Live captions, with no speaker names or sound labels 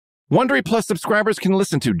Wondery Plus subscribers can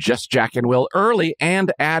listen to Just Jack and Will early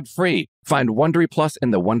and ad-free. Find Wondery Plus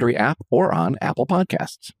in the Wondery app or on Apple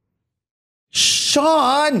Podcasts.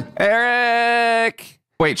 Sean! Eric!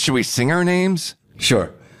 Wait, should we sing our names?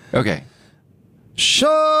 Sure. Okay.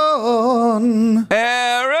 Sean!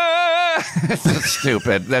 Eric! That's so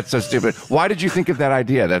stupid. That's so stupid. Why did you think of that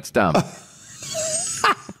idea? That's dumb.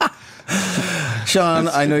 Sean,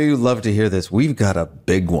 I know you love to hear this. We've got a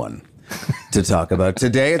big one to talk about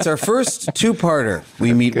today. It's our first two-parter.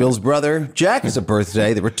 We meet Will's brother. Jack is a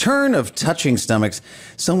birthday. The return of Touching Stomachs.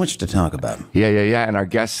 So much to talk about. Yeah. And our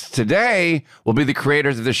guests today will be the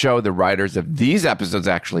creators of the show, the writers of these episodes,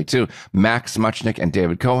 actually, too. Max Mutchnick and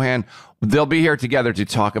David Kohan. They'll be here together to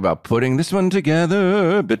talk about putting this one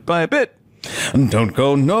together bit by bit. Don't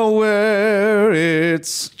go nowhere.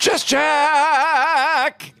 It's Just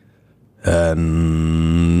Jack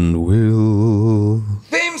and Will.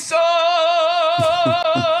 Theme song.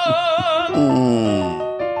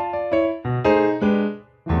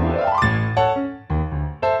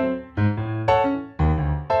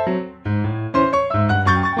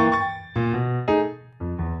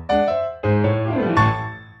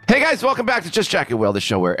 Hey guys, welcome back to Just Jack and Will, the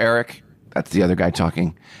show where Eric, that's the other guy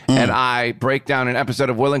talking, and I break down an episode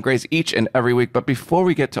of Will and Grace each and every week. But before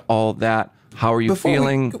we get to all that, how are you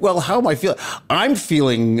feeling? How am I feeling? I'm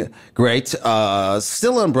feeling great.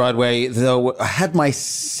 Still on Broadway, though I had my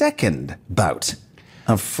second bout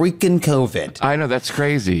of freaking COVID. I know, that's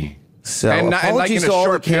crazy. So and like in a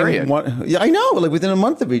short period. Yeah, I know, like within a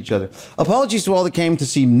month of each other. Apologies to all that came to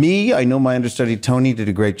see me. I know my understudy, Tony, did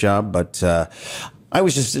a great job, but I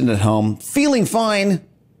was just sitting at home, feeling fine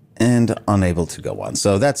and unable to go on.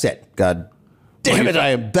 So that's it. God damn it, I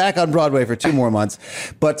am back on Broadway for 2 more months.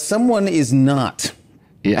 But someone is not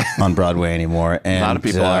on Broadway anymore. And, a lot of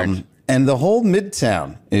people aren't. And the whole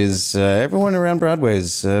Midtown is, everyone around Broadway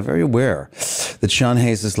is very aware that Sean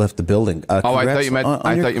Hayes has left the building. I thought you meant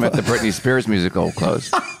the Britney Spears musical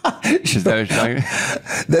close. Is that what you're talking?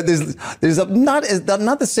 There's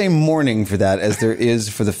not the same mourning for that as there is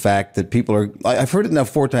for the fact that people are, I've heard it now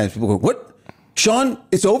 4 times. People go, what? Sean,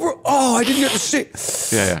 it's over? Oh, I didn't get to see.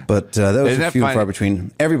 Yeah. But that was few and far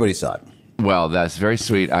between. Everybody saw it. Well, that's very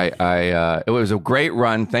sweet. It was a great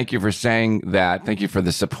run. Thank you for saying that. Thank you for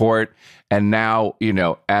the support. And now,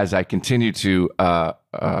 as I continue to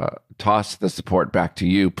toss the support back to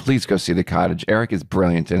you, please go see The Cottage. Eric is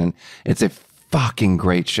brilliant, and it's a fucking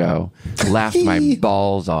great show. Laughed my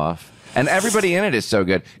balls off. And everybody in it is so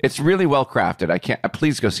good. It's really well crafted.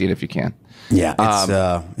 Please go see it if you can. Yeah,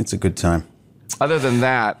 it's a good time. Other than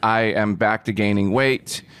that, I am back to gaining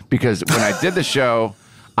weight because when I did the show,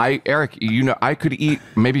 Eric, I could eat,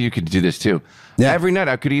 maybe you could do this too. Yeah. Every night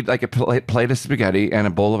I could eat like a plate of spaghetti and a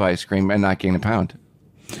bowl of ice cream and not gain a pound.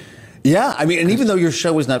 Yeah, I mean, and even though your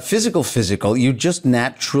show is not physical, you just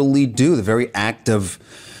naturally do. The very act of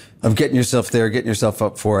getting yourself there, getting yourself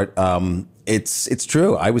up for it. It's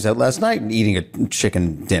true. I was out last night eating a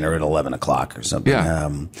chicken dinner at 11 o'clock or something. Yeah.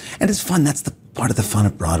 And it's fun. That's the part of the fun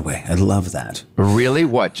of Broadway. I love that. Really?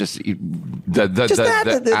 What? Just the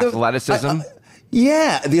athleticism?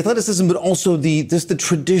 Yeah, the athleticism, but also the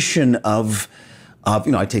tradition of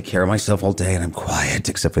I take care of myself all day and I'm quiet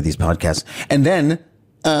except for these podcasts. And then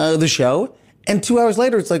the show. And 2 hours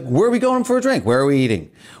later, it's like, where are we going for a drink? Where are we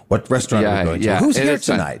eating? What restaurant are we going to? Who's here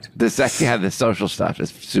tonight? The social stuff is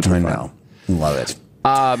super fun. I know. Love it.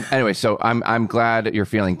 Anyway, so I'm glad that you're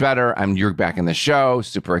feeling better. You're back in the show.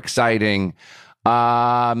 Super exciting.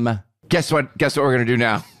 Guess what we're gonna do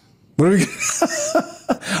now? What are we?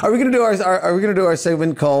 Are we gonna do our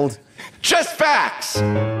segment called Just Facts?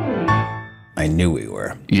 I knew we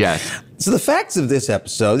were. Yes. So the facts of this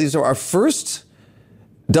episode. These are our first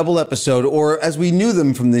double episode, or as we knew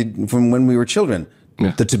them from when we were children.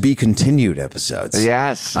 The to be continued episodes.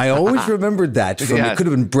 Yes. I always remembered that. It could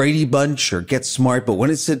have been Brady Bunch or Get Smart, but when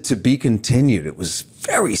it said to be continued, it was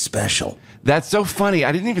very special. That's so funny.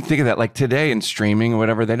 I didn't even think of that. Like today in streaming or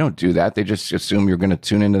whatever, they don't do that. They just assume you're going to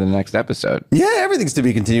tune into the next episode. Yeah, everything's to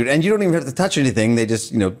be continued. And you don't even have to touch anything. They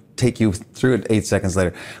just, take you through it 8 seconds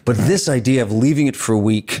later. But this idea of leaving it for a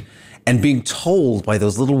week and being told by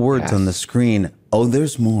those little words on the screen, oh,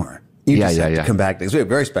 there's more. You just have to come back to this.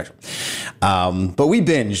 Very special. But we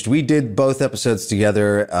binged. We did both episodes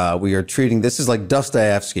together. We are treating, this is like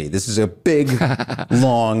Dostoevsky. This is a big,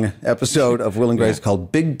 long episode of Will and Grace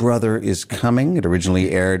called Big Brother is Coming. It originally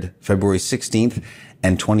aired February 16th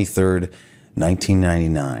and 23rd,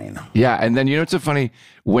 1999. Yeah, and then it's so funny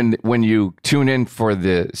when you tune in for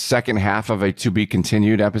the second half of a to be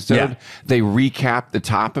continued episode, they recap the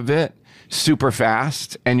top of it super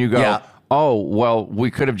fast, and you go, oh, well, we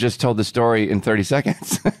could have just told the story in 30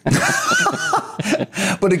 seconds.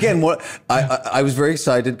 But again, what I was very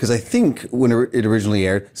excited because I think when it originally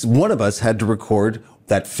aired, one of us had to record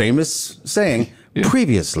that famous saying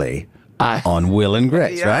previously on Will and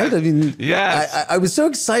Grace, right? I mean, yes. I was so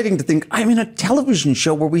exciting to think I'm in a television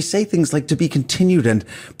show where we say things like to be continued and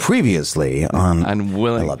previously on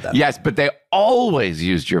Will. I love that. Yes, but they always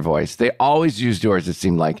used your voice. They always used yours, it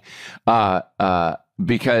seemed like,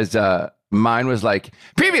 because mine was like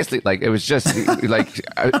previously, like it was just like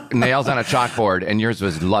nails on a chalkboard, and yours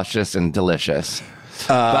was luscious and delicious.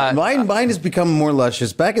 But Mine has become more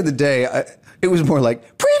luscious. Back in the day, it was more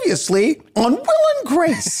like previously on Will and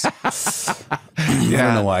Grace. I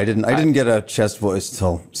don't know why I didn't get a chest voice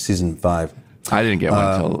till season 5. I didn't get one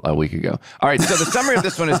until a week ago. All right, so the summary of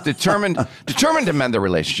this one is determined to mend the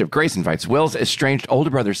relationship. Grace invites Will's estranged older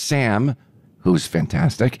brother Sam, who's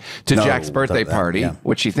fantastic, to Jack's birthday party,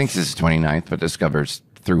 which he thinks is his 29th, but discovers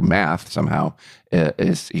through math somehow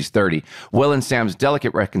he's 30. Will and Sam's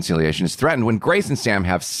delicate reconciliation is threatened when Grace and Sam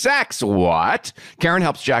have sex. What? Karen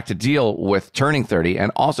helps Jack to deal with turning 30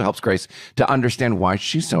 and also helps Grace to understand why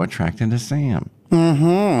she's so attracted to Sam.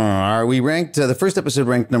 We ranked, the first episode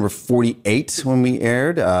ranked number 48 when we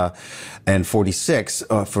aired, and 46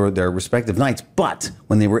 for their respective nights. But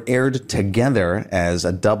when they were aired together as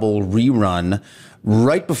a double rerun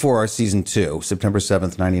right before our season 2, September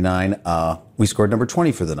 7th, 99, we scored number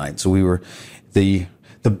 20 for the night. So we were, the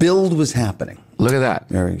build was happening. Look at that.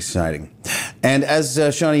 Very exciting. And as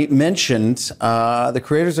Shawnee mentioned, the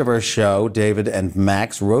creators of our show, David and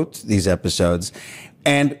Max, wrote these episodes.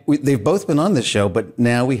 And they've both been on the show, but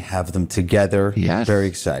now we have them together. Yes. Very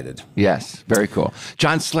excited. Yes. Very cool.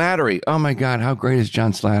 John Slattery. Oh, my God. How great is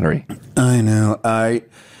John Slattery? I know.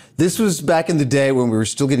 This was back in the day when we were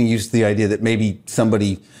still getting used to the idea that maybe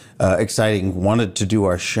somebody exciting wanted to do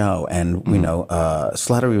our show. And, you know,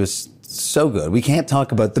 Slattery was so good. We can't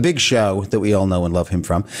talk about the big show that we all know and love him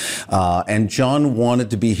from. And John wanted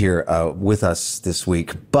to be here with us this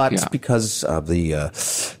week, but because of the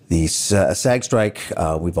SAG strike,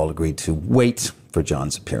 we've all agreed to wait for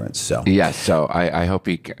John's appearance. So yes, so I hope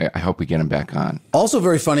we get him back on. Also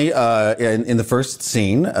very funny in the first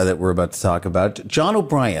scene that we're about to talk about, John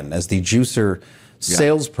O'Brien as the juicer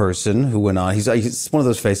salesperson who went on. He's one of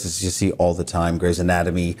those faces you see all the time. Grey's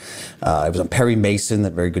Anatomy. I was on Perry Mason,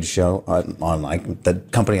 that very good show on like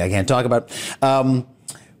that company I can't talk about.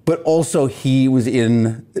 But also he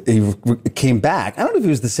came back. I don't know if he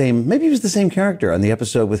was the same. Maybe he was the same character on the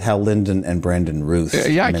episode with Hal Linden and Brandon Ruth.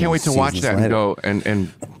 Yeah, I can't wait to watch that and go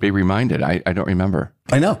and be reminded. I don't remember.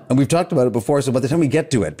 I know. And we've talked about it before. So by the time we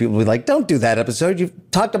get to it, people will be like, don't do that episode. You've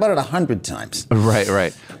talked about it 100 times.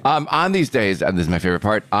 Right. On these days, and this is my favorite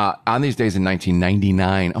part, on these days in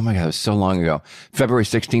 1999, oh my God, it was so long ago, February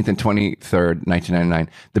 16th and 23rd, 1999,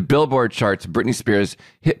 the Billboard charts, Britney Spears,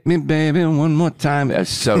 Hit Me Baby One More Time. That was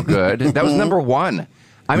so good. That was number 1.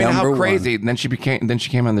 I mean, how crazy. And then she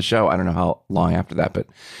came on the show. I don't know how long after that, but,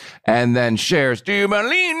 and then Cher's, Do You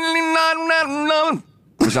Believe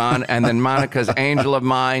was on, and then Monica's Angel of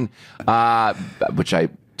Mine, which I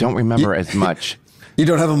don't remember as much. You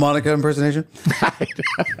don't have a Monica impersonation?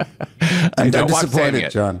 I'm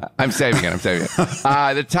disappointed, John. I'm saving it.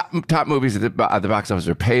 The top movies at the box office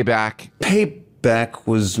are Payback. Payback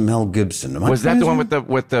was Mel Gibson. Was that the one with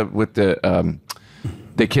the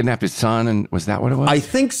they kidnapped his son, and was that what it was? I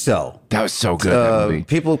think so. That was so good. That movie.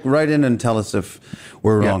 People write in and tell us if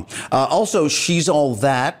we're wrong. Also, She's All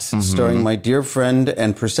That, starring my dear friend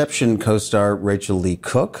and Perception co-star Rachel Lee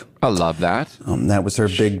Cook. I love that. That was her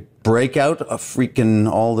big breakout,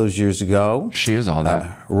 all those years ago. She is all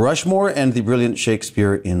that. Rushmore and the brilliant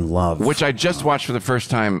Shakespeare in Love, which I just watched for the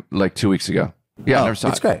first time like 2 weeks ago. Yeah, I never saw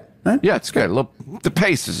it. It's great. Right? Yeah, it's good. The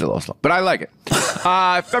pace is a little slow, but I like it.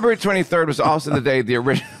 February 23rd was also the day the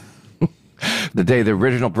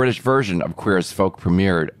original British version of Queer as Folk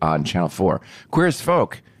premiered on Channel 4. Queer as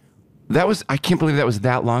Folk, I can't believe that was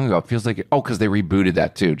that long ago. It feels like, because they rebooted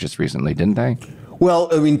that too just recently, didn't they? Well,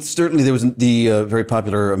 I mean, certainly there was the very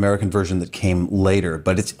popular American version that came later,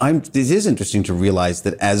 but it is interesting to realize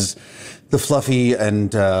that as the fluffy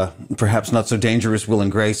and perhaps not so dangerous Will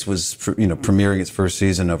and Grace was, premiering its first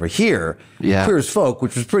season over here, Queer as Folk,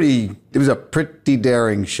 which was it was a pretty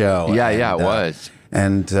daring show. Yeah, it was.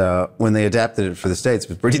 And when they adapted it for the States, it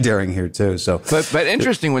was pretty daring here too. So, but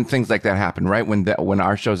interesting when things like that happen, right? When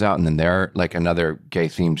our show's out and then they're like another gay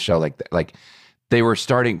themed show, like they were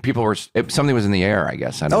starting. Something was in the air, I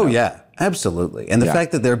guess. I don't know. Yeah, absolutely. And the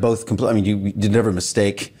fact that they're both complete. I mean, you never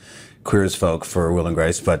mistake queer as folk for Will and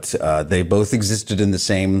Grace, but they both existed in the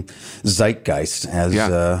same zeitgeist as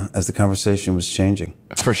the conversation was changing.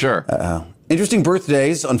 For sure. Interesting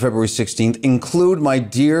birthdays on February 16th include my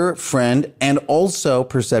dear friend and also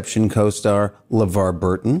Perception co-star LeVar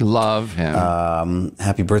Burton. Love him.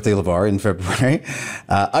 Happy birthday, LeVar, in February.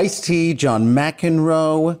 Ice-T, John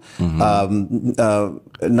McEnroe.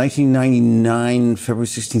 1999, February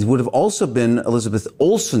 16th, would have also been Elizabeth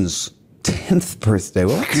Olsen's 10th birthday.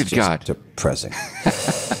 Well, that's Good God. Depressing.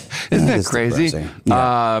 Isn't that crazy?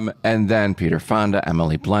 Yeah. And then Peter Fonda,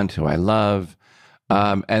 Emily Blunt, who I love.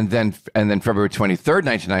 And then February 23rd,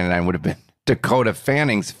 1999 would have been Dakota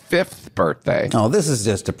Fanning's 5th birthday. Oh, this is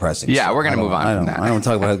just depressing. Yeah, we're going to move on from that. I don't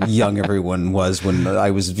talk about how young everyone was when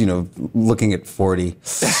I was, looking at 40.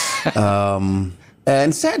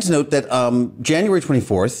 And sad to note that January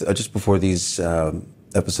 24th, just before these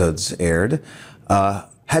episodes aired,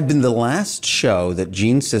 had been the last show that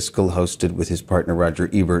Gene Siskel hosted with his partner Roger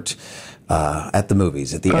Ebert at the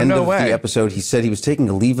movies. At the end of the episode, he said he was taking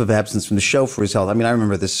a leave of absence from the show for his health. I mean, I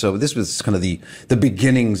remember this. So this was kind of the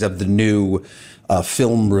beginnings of the new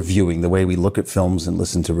film reviewing, the way we look at films and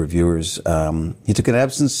listen to reviewers. He took an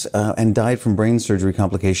absence and died from brain surgery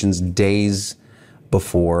complications days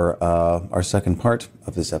before our second part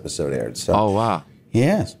of this episode aired. So, oh, wow.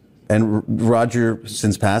 Yes. And Roger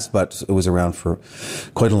since passed, but it was around for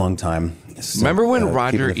quite a long time. So, remember when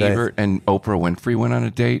Roger Ebert and Oprah Winfrey went on a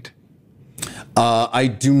date? I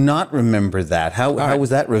do not remember that. How was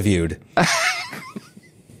that reviewed?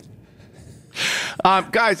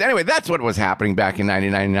 Guys, anyway, that's what was happening back in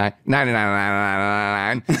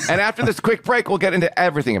 1999. And after this quick break, we'll get into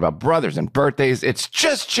everything about brothers and birthdays. It's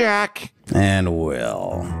just Jack. And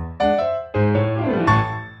Will.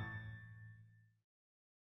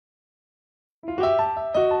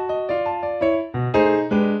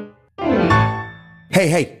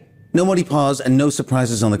 Hey, no muddy paws and no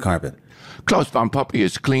surprises on the carpet. Close-bound puppy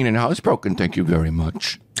is clean and housebroken, thank you very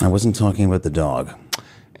much. I wasn't talking about the dog.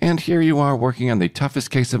 And here you are working on the toughest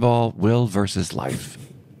case of all, will versus life.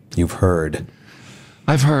 You've heard.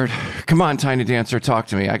 I've heard. Come on, Tiny Dancer, talk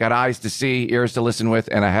to me. I got eyes to see, ears to listen with,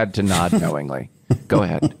 and a head to nod knowingly. Go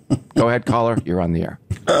ahead. Go ahead, caller. You're on the air.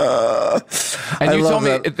 And you told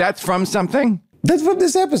me that's from something? That's from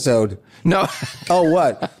this episode. No. Oh,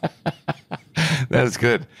 what? That's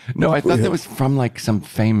good. No, I thought that was from like some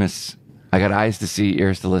famous... I got eyes to see,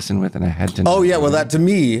 ears to listen with, and a head to know. Oh, yeah. Well, that to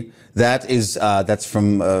me, that's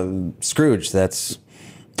from Scrooge. That's...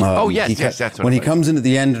 yes, that's what when he comes into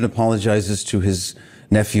the end and apologizes to his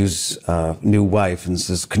nephew's new wife and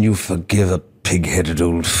says, "Can you forgive a pig-headed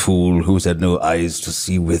old fool who's had no eyes to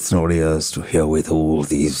see with nor ears to hear with all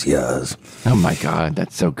these years?" Oh, my God.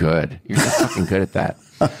 That's so good. You're so fucking good at that.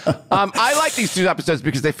 I like these two episodes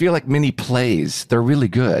because they feel like mini plays. They're really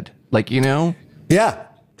good. Yeah.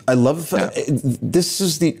 I love this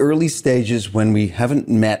is the early stages when we haven't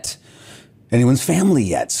met anyone's family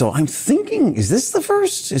yet. So I'm thinking, is this the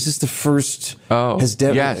first? Oh,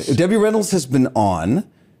 yes. Debbie Reynolds has been on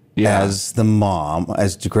as the mom,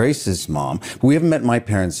 as Grace's mom. But we haven't met my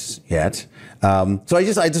parents yet. So I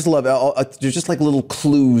just love there's just like little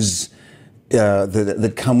clues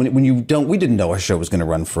that come when you don't. We didn't know our show was going to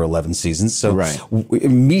run for 11 seasons. So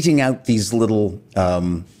meeting out these little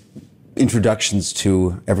introductions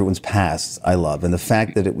to everyone's past, I love. And the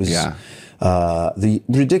fact that it was the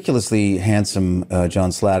ridiculously handsome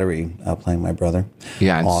John Slattery playing my brother.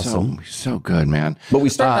 Yeah, awesome. So good, man. But we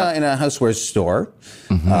start in a housewares store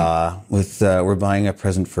with we're buying a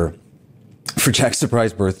present for Jack's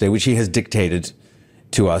surprise birthday, which he has dictated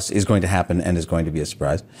to us is going to happen and is going to be a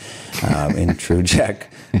surprise in true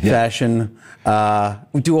Jack fashion.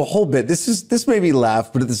 We do a whole bit. This made me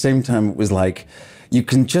laugh, but at the same time, it was like, you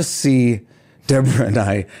can just see Deborah and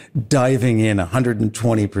I diving in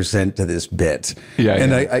 120% to this bit.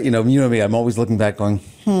 And I you know me, I'm always looking back going,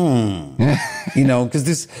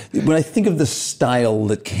 because when I think of the style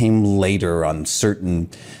that came later on certain,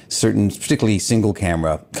 particularly single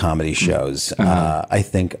camera comedy shows, I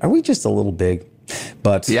think, are we just a little big?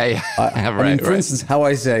 But I mean, for instance, how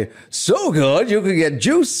I say, so good you could get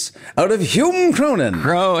juice out of Hume Cronin.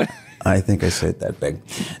 I think I say it that big.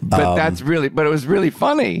 But but it was really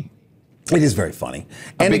funny. It is very funny.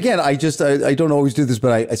 And again, I don't always do this,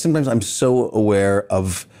 but I sometimes I'm so aware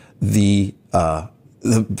of the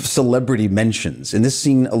celebrity mentions. In this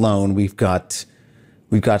scene alone, we've got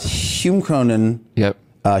Hume Cronin,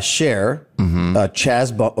 Cher,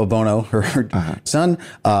 Chaz Bono, her son,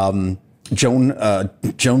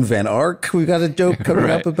 Joan Van Ark. We got a joke coming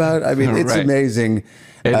up about. I mean, it's amazing.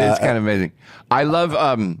 It is kind of amazing. I love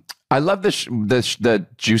I love the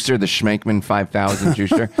juicer, the Schmenkman 5000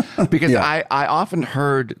 juicer, because I often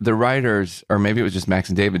heard the writers, or maybe it was just Max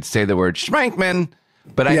and David, say the word Schmenkman,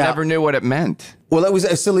 but I never knew what it meant. Well, that was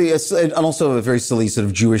a silly, and also a very silly sort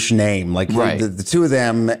of Jewish name. Like the two of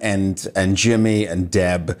them and Jimmy and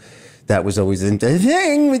Deb, that was always the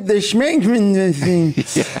thing with the Schmenkman thing.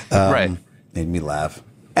 Made me laugh.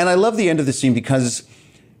 And I love the end of the scene because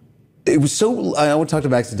it was so, I want to talk to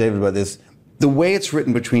Max and David about this. The way it's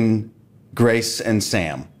written between Grace and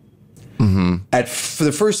Sam. For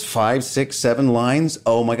the first 5, 6, 7 lines,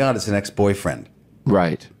 oh my God, it's an ex-boyfriend.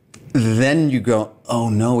 Right. Then you go, oh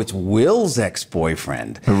no, it's Will's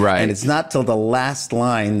ex-boyfriend. Right. And it's not till the last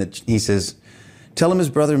line that he says, tell him his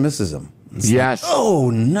brother misses him. It's like,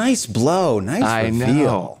 oh, nice blow. Nice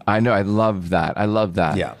reveal. I know. I love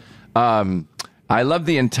that. Yeah. I love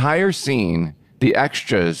the entire scene. The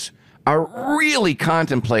extras are really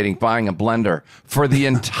contemplating buying a blender for the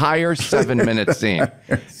entire 7-minute scene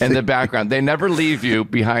in the background. They never leave you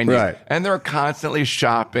behind you. And they're constantly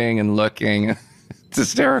shopping and looking. It's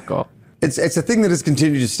hysterical. It's a thing that has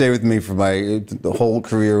continued to stay with me for my whole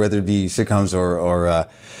career, whether it be sitcoms or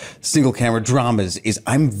single camera dramas, is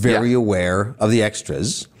I'm very aware of the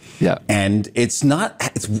extras. Yeah. And it's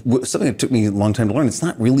something that took me a long time to learn. It's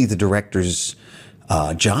not really the director's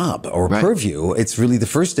job or purview. It's really the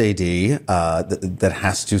first AD that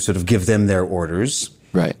has to sort of give them their orders.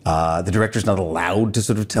 Right. The director's not allowed to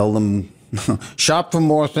sort of tell them, shop for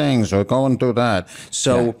more things or go and do that.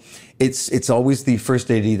 So it's always the first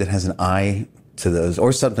AD that has an eye to those,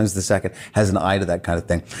 or sometimes the second has an eye to that kind of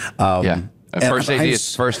thing. First AD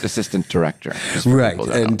is first assistant director. Right.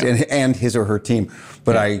 And his or her team.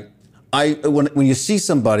 But when you see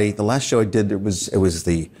somebody, the last show I did, it was I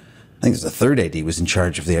think it was the third AD was in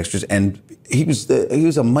charge of the extras, and he was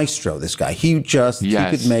a maestro. This guy, he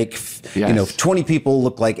could make 20 people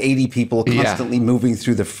look like 80 people, constantly moving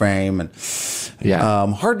through the frame, and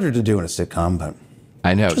harder to do in a sitcom, but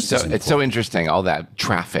I know. So it's so interesting, all that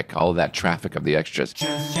traffic of the extras.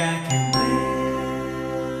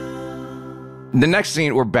 The next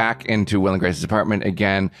scene, we're back into Will and Grace's apartment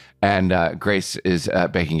again, and Grace is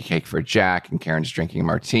baking a cake for Jack, and Karen's drinking a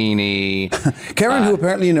martini. Karen, who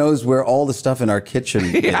apparently knows where all the stuff in our kitchen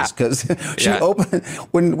is, because she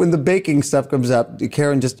when the baking stuff comes up,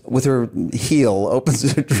 Karen just, with her heel, opens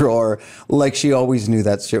a drawer like she always knew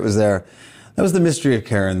that shit was there. That was the mystery of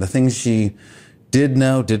Karen, the things she did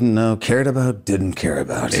know, didn't know, cared about, didn't care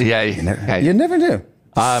about. You never do.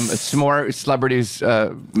 Some more celebrities,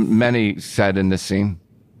 many said in this scene.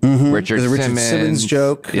 Richard Simmons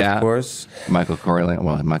joke, of course. Michael Corleone.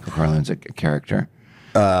 Well, Michael Corleone's a character.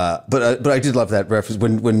 But I did love that reference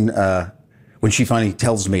when she finally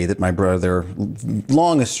tells me that my brother,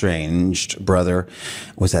 long estranged brother,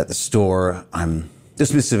 was at the store. I'm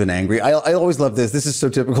dismissive and angry. I always love this. This is so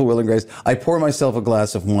typical Will and Grace. I pour myself a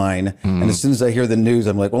glass of wine, and as soon as I hear the news,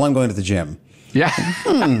 I'm like, well, I'm going to the gym. Yeah.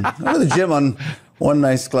 I'm going to the gym on one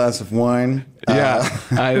nice glass of wine. I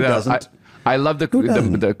know. I love the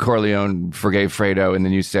Corleone forgave Fredo, and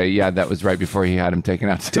then you say, that was right before he had him taken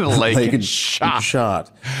out to the lake and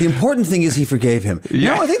shot. The important thing is he forgave him.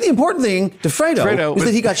 No, I think the important thing to Fredo is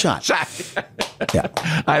that he got shot.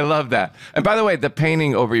 I love that. And by the way, the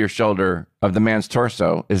painting over your shoulder of the man's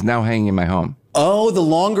torso is now hanging in my home. Oh, the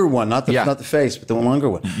longer one, not the face, but the longer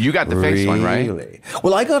one. You got the face one, right?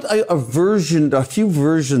 Well, I got a few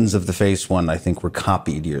versions of the face one. I think were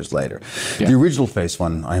copied years later. The original face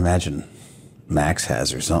one, I imagine, Max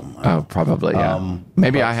has or something. Oh, probably. Yeah.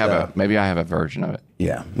 Maybe I have a version of it.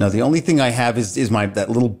 Yeah. No, the only thing I have is that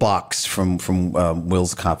little box from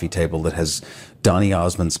Will's coffee table that has Donny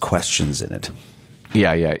Osmond's questions in it.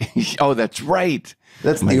 Yeah. Oh, that's right.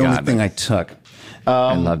 That's the only thing I took.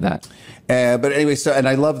 I love that. But anyway, and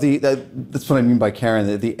I love that's what I mean by Karen,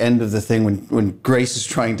 at the end of the thing when Grace is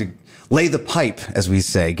trying to lay the pipe, as we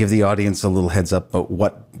say, give the audience a little heads up about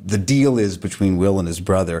what the deal is between Will and his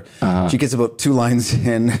brother. She gets about 2 lines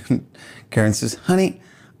in, and Karen says, honey,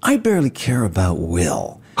 I barely care about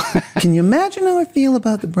Will. Can you imagine how I feel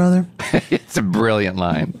about the brother? It's a brilliant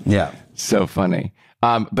line. Yeah. So funny.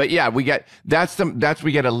 But yeah, we get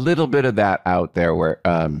a little bit of that out there where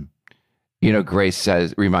Grace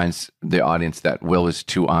reminds the audience that Will was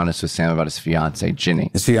too honest with Sam about his fiance, Ginny.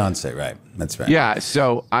 His fiance, right? That's right. Yeah.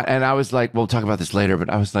 So, I was like, we'll talk about this later, but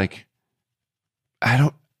I was like,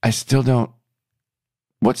 I still don't.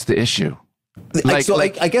 What's the issue? I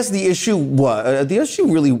guess the issue was,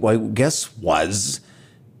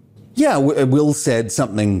 Will said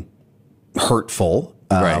something hurtful,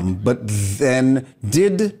 but then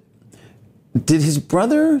did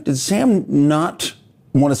Sam not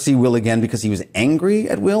want to see Will again because he was angry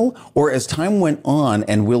at Will, or as time went on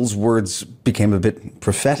and Will's words became a bit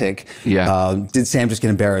prophetic, did Sam just get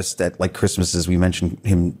embarrassed at like Christmas, as we mentioned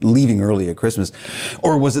him leaving early at Christmas,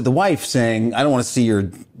 or was it the wife saying, "I don't want to see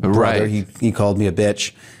your brother. He called me a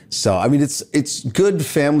bitch." So I mean, it's good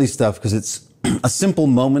family stuff because it's a simple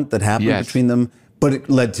moment that happened between them, but it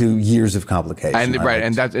led to years of complication.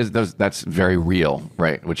 And that's very real,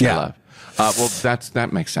 right? Which I love. Well, that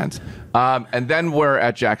makes sense. And then we're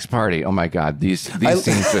at Jack's party. Oh my God, these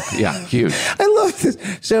scenes with huge. I love this.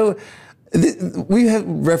 So we have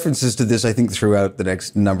references to this, I think, throughout the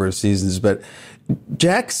next number of seasons. But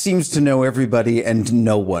Jack seems to know everybody and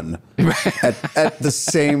no one at the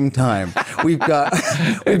same time. We've got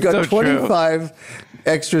so 25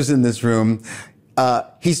 extras in this room.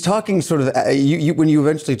 He's talking sort of. When you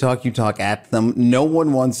eventually talk, you talk at them. No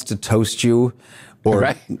one wants to toast you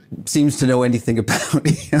or seems to know anything about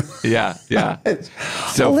him. Yeah.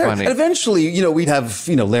 So funny. And eventually, we'd have,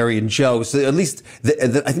 Larry and Joe. So at least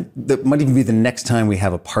I think that might even be the next time we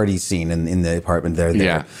have a party scene in the apartment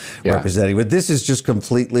they're representing. But this is just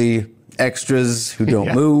completely extras who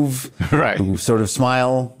don't move, who sort of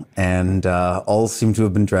smile, and all seem to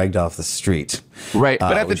have been dragged off the street. Right,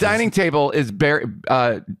 but at the dining table is Barry,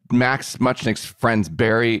 Max Mutchnick's friends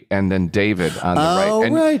Barry and then David on the right. Oh,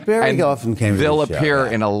 right, Barry often came to the show. They'll appear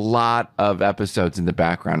in a lot of episodes in the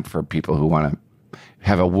background for people who want to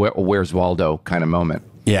have a Where's Waldo kind of moment.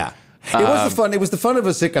 Yeah. It was the fun of a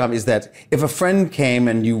sitcom is that if a friend came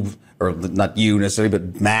and or not you necessarily,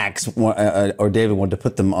 but Max or David wanted to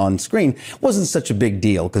put them on screen, it wasn't such a big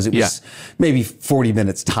deal because it was maybe 40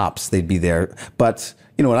 minutes tops they'd be there. But,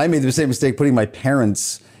 when I made the same mistake putting my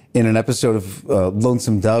parents in an episode of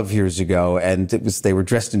Lonesome Dove years ago, and they were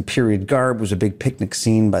dressed in period garb. It was a big picnic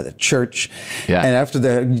scene by the church. Yeah. And after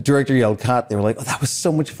the director yelled cut, they were like, "Oh, that was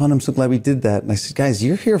so much fun. I'm so glad we did that." And I said, "Guys,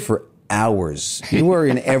 you're here for hours. You were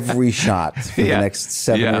in every shot for the next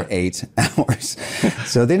 7 or 8 hours."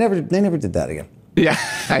 So they never did that again. Yeah,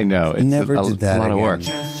 I know. It's a lot of work.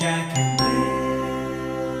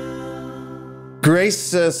 Grace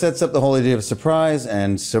sets up the whole idea of a surprise,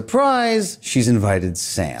 and surprise, she's invited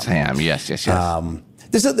Sam. Yes.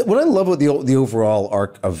 What I love about the overall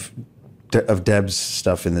arc of Deb's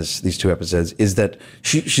stuff in these 2 episodes is that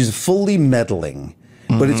she's fully meddling.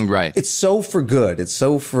 But it's so for good. It's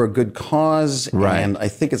so for a good cause. Right. And I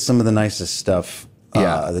think it's some of the nicest stuff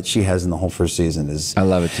that she has in the whole first season. I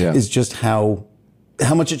love it too. Is just how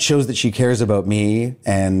much it shows that she cares about me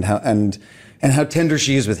and how tender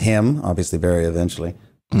she is with him. Obviously, very eventually.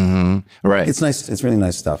 Mm-hmm. Right. It's nice. It's really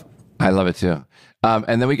nice stuff. I love it too.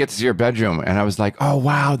 And then we get to see her bedroom, and I was like, "Oh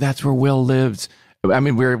wow, that's where Will lives." I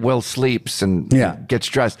mean, where Will sleeps and gets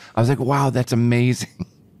dressed. I was like, "Wow, that's amazing."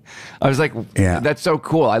 I was like, that's so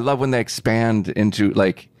cool. I love when they expand into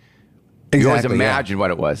like, you always imagine what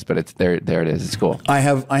it was, but it's there. There it is. It's cool.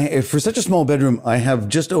 I for such a small bedroom, I have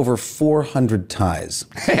just over 400 ties.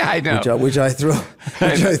 I know. Which I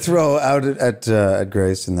throw out at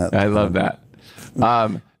Grace in that. I love that.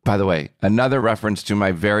 By the way, another reference to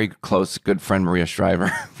my very close good friend Maria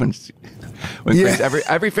Shriver. when Grace,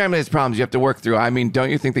 every family has problems you have to work through. I mean, don't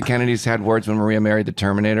you think the Kennedys had words when Maria married the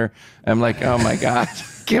Terminator? I'm like, oh my God.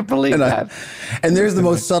 Can't believe that. And there's the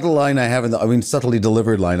most subtle line I have subtly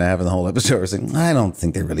delivered line I have in the whole episode. I was like, I don't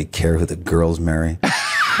think they really care who the girls marry.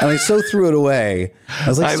 And I so threw it away. I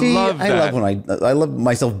was like, I love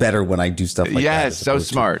myself better when I do stuff like that. Yes, so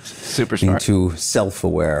smart. Super smart. Being too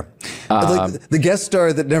self-aware. Like the guest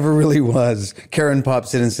star that never really was, Karen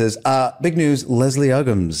pops in and says, big news, Leslie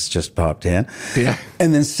Uggams just popped in. Yeah.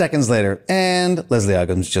 And then seconds later, and Leslie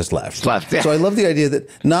Uggams just left. Yeah. So I love the idea that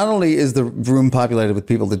not only is the room populated with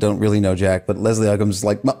people that don't really know Jack, but Leslie Uggams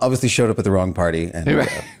obviously showed up at the wrong party and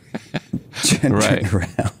turned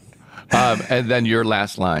around. And then your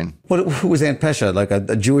last line. Who was Aunt Pesha? Like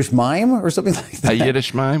a Jewish mime or something like that? A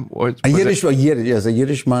Yiddish mime? A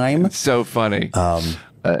Yiddish mime. It's so funny.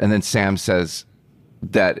 And then Sam says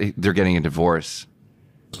that they're getting a divorce.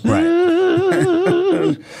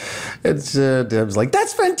 Right. It's Deb's like,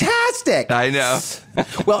 that's fantastic. I know.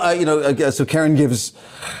 Well, so Karen gives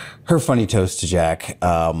her funny toast to Jack,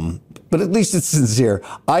 but at least it's sincere.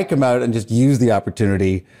 I come out and just use the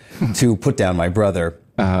opportunity to put down my brother.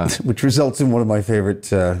 Which results in one of my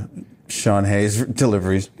favorite Sean Hayes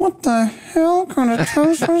deliveries. What the hell kind of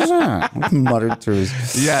toast was that? Muttered through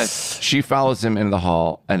his... Yes. She follows him into the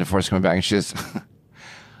hall, and before he's coming back, and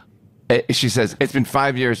she says, it's been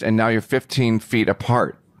 5 years, and now you're 15 feet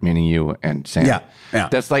apart, meaning you and Sam. Yeah.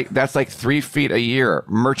 That's like 3 feet a year.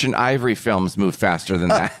 Merchant Ivory films move faster than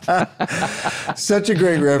that. Such a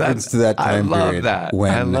great reference to that time period.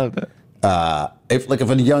 I love that. if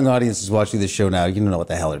a young audience is watching this show now, you don't know what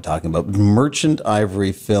the hell they're talking about. Merchant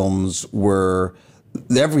Ivory films were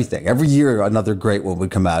everything. Every year, another great one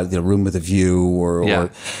would come out. Room with a View,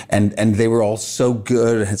 and they were all so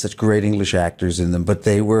good. Had such great English actors in them, but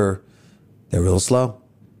they were real slow.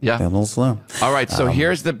 Yeah, a little slow. All right, so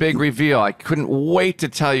here's the big reveal. I couldn't wait to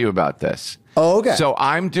tell you about this. Oh, okay. So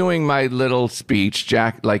I'm doing my little speech,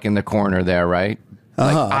 Jack, like in the corner there, right?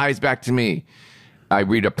 Like eyes back to me. I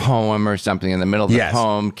read a poem or something in the middle of the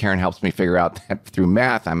poem. Karen helps me figure out that through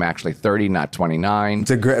math, I'm actually 30, not 29.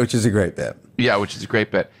 Which is a great bit. Yeah, which is a great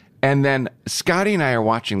bit. And then Scotty and I are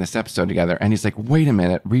watching this episode together, and he's like, wait a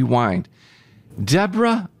minute, rewind.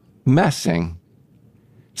 Deborah Messing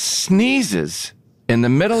sneezes in the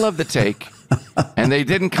middle of the take, and they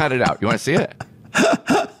didn't cut it out. You want to see it?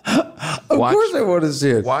 Of course I want to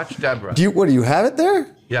see it. Watch Deborah. Do you have it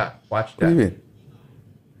there? Yeah, watch Deborah. What do you mean?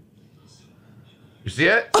 You see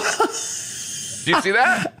it? Do you see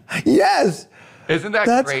that? Yes. Isn't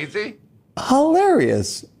that crazy?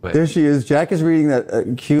 Hilarious. Wait. There she is. Jack is reading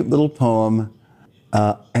that cute little poem,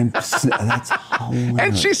 and that's hilarious.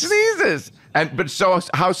 And she sneezes. But so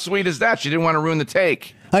how sweet is that? She didn't want to ruin the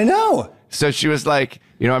take. I know. So she was like,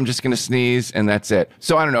 I'm just going to sneeze, and that's it.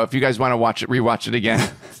 So I don't know if you guys want to rewatch it again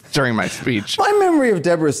during my speech. My memory of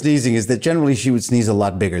Deborah sneezing is that generally she would sneeze a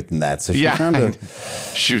lot bigger than that. So she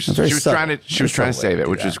was trying to save it,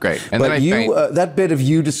 which was great. And but then that bit of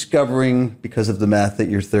you discovering because of the math that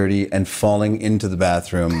you're 30 and falling into the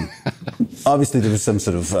bathroom. Obviously there was some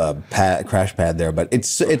sort of crash pad there, but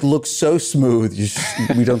it looks so smooth.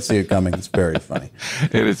 We don't see it coming. It's very funny.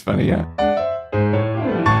 It is funny, yeah.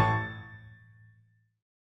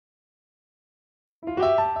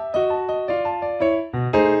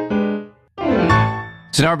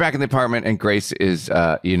 So now we're back in the apartment, and Grace is,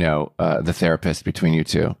 the therapist between you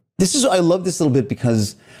two. I love this little bit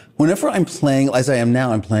because whenever I'm playing, as I am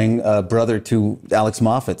now, I'm playing brother to Alex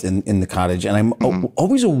Moffat in The Cottage, and I'm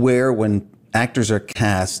always aware when actors are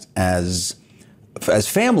cast as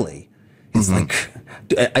family. It's like,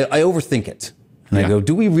 I overthink it. And I go,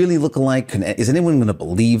 do we really look alike? Is anyone going to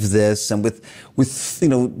believe this? And with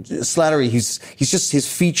Slattery, his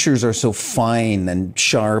features are so fine and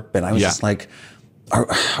sharp, and I was just like, are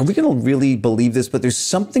we going to really believe this? But there's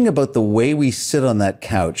something about the way we sit on that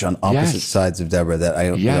couch on opposite sides of Deborah that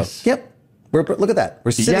I yep. Look at that.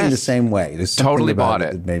 We're sitting the same way. There's something totally about bought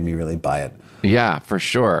it. That made me really buy it. Yeah, for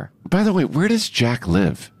sure. By the way, where does Jack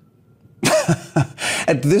live?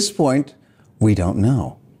 At this point, we don't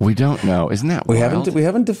know. We don't know. Isn't that wild? We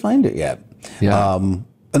haven't defined it yet. Yeah. And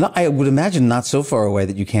I would imagine not so far away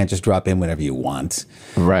that you can't just drop in whenever you want.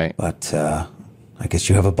 Right. But I guess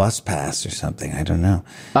you have a bus pass or something. I don't know.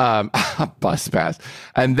 A bus pass.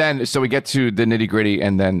 And then, so we get to the nitty gritty,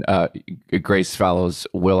 and then Grace follows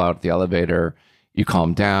Will out the elevator. You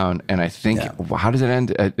calm down, and I think, how does it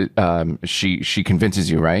end? She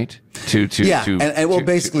convinces you, right?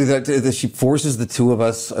 Basically, that she forces the two of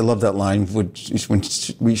us. I love that line when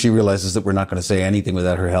she realizes that we're not going to say anything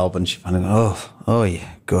without her help, and she finally, oh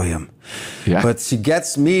yeah, go him. Yeah. But she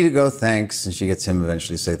gets me to go thanks, and she gets him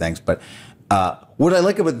eventually to say thanks. But what I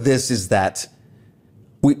like about this is that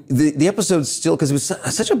the episode still, because it was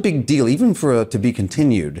such a big deal, even for to be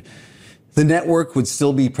continued. The network would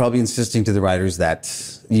still be probably insisting to the writers that,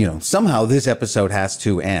 somehow this episode has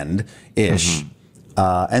to end-ish.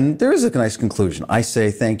 And there is a nice conclusion. I say,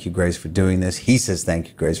 thank you, Grace, for doing this. He says, thank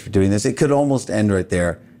you, Grace, for doing this. It could almost end right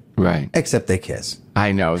there. Right. Except they kiss.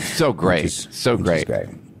 I know. So great. Which is great.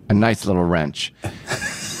 A nice little wrench.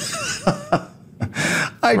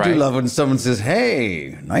 I do love when someone says,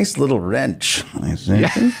 hey, nice little wrench. I say,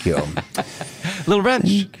 thank you. Little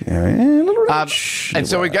wrench. Little wrench. And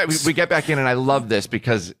so we get back in, and I love this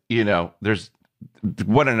because, there's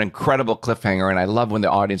what an incredible cliffhanger, and I love when the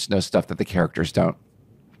audience knows stuff that the characters don't.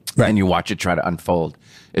 Right. And you watch it try to unfold.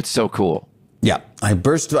 It's so cool. Yeah. I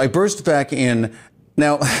burst back in.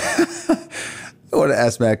 Now, I want to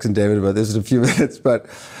ask Max and David about this in a few minutes, but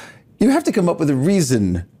you have to come up with a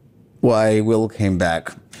reason why Will came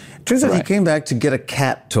back. Turns out he came back to get a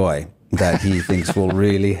cat toy that he thinks will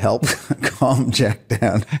really help calm Jack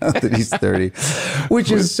down now that he's 30,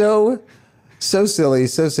 which is so silly,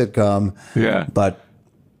 so sitcom. Yeah. But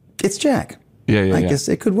it's Jack. I guess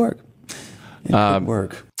it could work. It could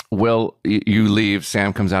work. Will, you leave.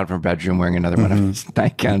 Sam comes out of her bedroom wearing another one of his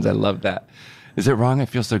nightgowns. I love that. Is it wrong? I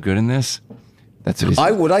feel so good in this. That's what he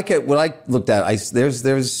said. What I looked at,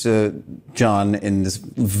 there's John in this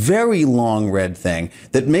very long red thing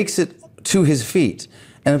that makes it to his feet.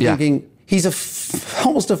 And I'm thinking, he's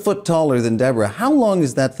almost a foot taller than Deborah. How long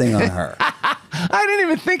is that thing on her? I didn't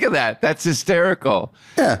even think of that. That's hysterical.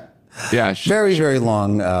 Yeah. Yeah. Very, very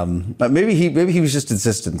long. But maybe he was just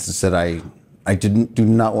insistent and said, I do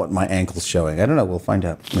not want my ankles showing. I don't know. We'll find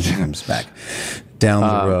out when he comes back down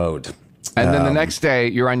the road. And then the next day,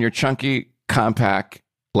 you're on your chunky, compact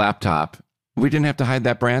laptop. We didn't have to hide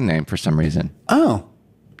that brand name for some reason. Oh.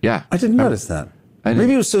 Yeah. I didn't notice that.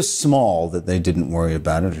 Maybe it was so small that they didn't worry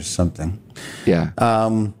about it or something. Yeah.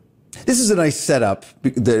 This is a nice setup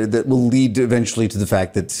that will lead eventually to the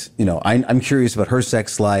fact that, I'm curious about her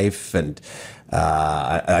sex life, and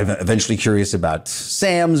I'm eventually curious about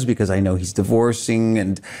Sam's because I know he's divorcing.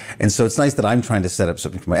 And so it's nice that I'm trying to set up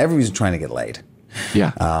something for everybody's trying to get laid.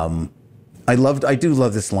 Yeah. I do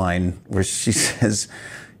love this line where she says,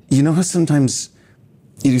 you know how sometimes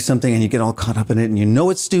you do something and you get all caught up in it and you know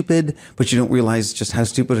it's stupid, but you don't realize just how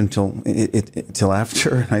stupid until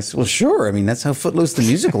after. And I said, well, sure. I mean, that's how Footloose the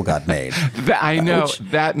musical got made. I know.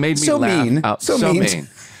 That made me laugh. So mean.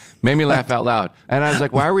 Made me laugh out loud. And I was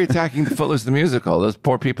like, why are we attacking the Footloose the musical? Those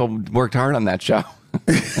poor people worked hard on that show.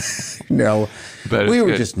 No, but we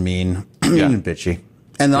were just mean and bitchy.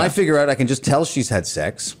 And then I figure out I can just tell she's had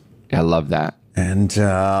sex. I love that. And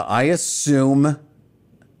I assume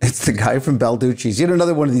it's the guy from Balducci's. Yet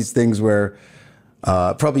another one of these things where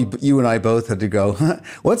probably you and I both had to go,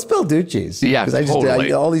 what's Balducci's? Yeah, because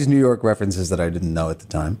totally. all these New York references that I didn't know at the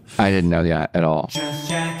time. I didn't know that at all.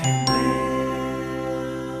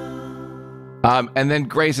 And then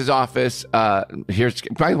Grace's office. Here's,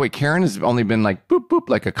 by the way, Karen has only been like boop boop,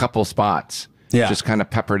 like a couple spots, just kind of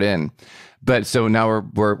peppered in. But so now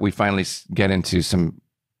we finally get into some,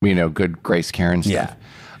 good Grace Karen stuff. Yeah.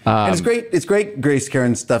 And it's great. It's great Grace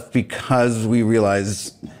Karen stuff because we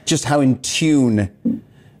realize just how in tune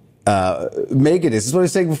Megan is. This is what I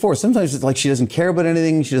was saying before. Sometimes it's like she doesn't care about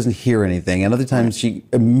anything, she doesn't hear anything, and other times she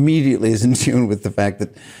immediately is in tune with the fact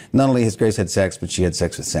that not only has Grace had sex, but she had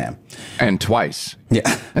sex with Sam, and twice.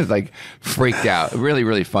 Yeah, it's like freaked out. Really,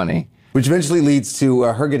 really funny. Which eventually leads to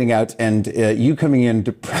her getting out and you coming in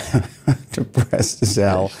depressed as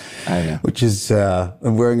hell. I know. Which is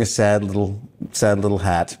wearing a sad little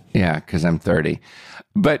hat. Yeah, because I'm 30.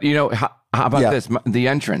 But how about this? The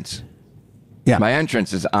entrance. Yeah. My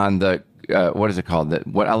entrance is on the what is it called?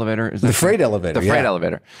 What elevator is that? The freight elevator. The freight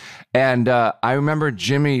elevator. And I remember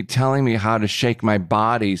Jimmy telling me how to shake my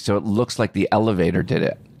body so it looks like the elevator did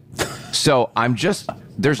it. So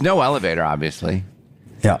there's no elevator, obviously.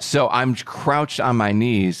 Yeah. So I'm crouched on my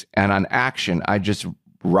knees, and on action, I just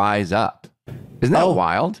rise up. Isn't that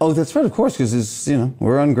wild? Oh, that's right, of course, because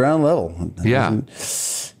we're on ground level. Yeah.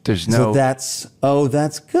 There's no. So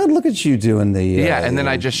that's good. Look at you doing the. And then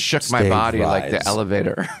I just shook my body like the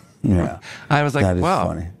elevator. Yeah. I was like, that is wow.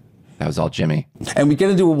 Funny. That was all Jimmy. And we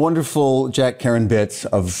get into a wonderful Jack Karen bit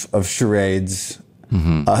of charades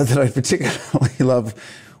that I particularly love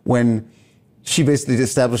when she basically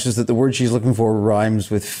establishes that the word she's looking for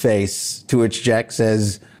rhymes with face, to which Jack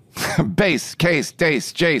says, base, case,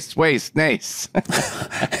 dace, jace, waste, nace.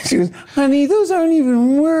 She goes, honey, those aren't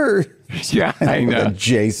even words. Yeah, I know.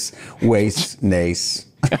 Jace, waste, nace.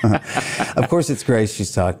 Of course, it's Grace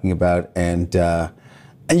she's talking about. And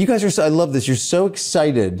you guys are I love this. You're so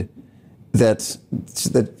excited that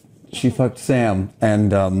she fucked Sam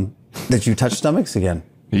and that you touched stomachs again.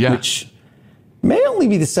 Yeah. Which may only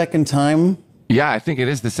be the second time. Yeah, I think it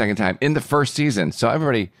is the second time in the first season. So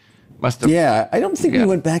everybody must have. Yeah, I don't think we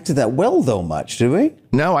went back to that well, though, much, did we?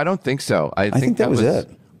 No, I don't think so. I think that was it.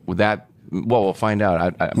 Well, we'll find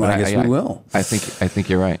out. I guess we will. I think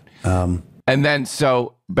you're right. And then,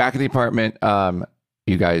 so back at the apartment,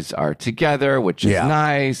 you guys are together, which is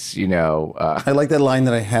nice. I like that line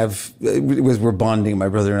that I have. We're bonding, my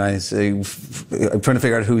brother and I. I'm trying to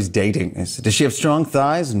figure out who's dating. I said, does she have strong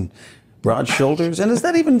thighs and broad shoulders? And is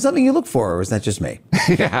that even something you look for, or is that just me?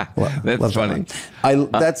 Yeah, that's funny.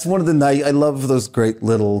 That's one of the night. I love those great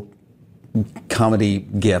little comedy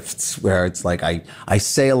gifts where it's like I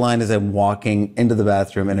say a line as I'm walking into the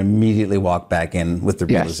bathroom and immediately walk back in with the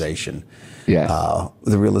realization. Yes.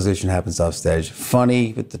 The realization happens off stage.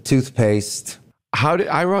 Funny with the toothpaste.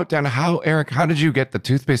 I wrote down Eric, how did you get the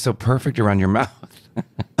toothpaste so perfect around your mouth?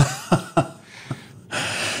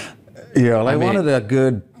 I wanted a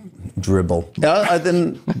good dribble.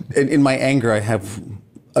 Then in my anger, I have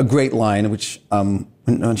a great line, which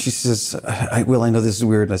when she says, I know this is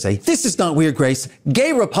weird, and I say, this is not weird, Grace.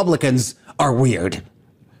 Gay Republicans are weird.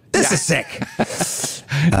 This is sick.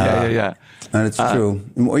 Yeah. And it's true,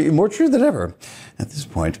 more true than ever at this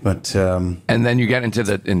point. But and then you get into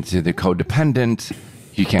the codependent.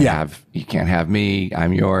 You can't have me.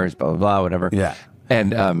 I'm yours. Blah blah blah. Whatever. Yeah.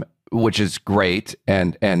 And which is great.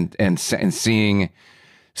 And seeing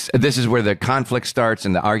this is where the conflict starts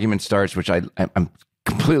and the argument starts, which I'm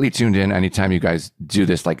completely tuned in anytime you guys do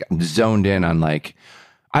this, like I'm zoned in on like,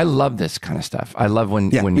 I love this kind of stuff. I love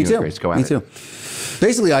when you and Grace go at it. Me too.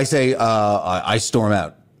 Basically, I say, I storm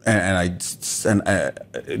out and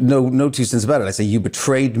no two cents about it. I say, you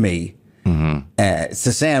betrayed me. To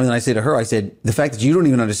Sam, and I say to her, I said, the fact that you don't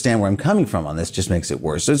even understand where I'm coming from on this just makes it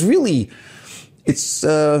worse. So it's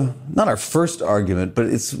not our first argument, but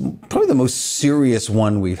it's probably the most serious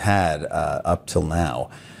one we've had up till now.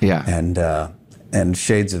 Yeah. And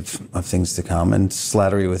shades of things to come. And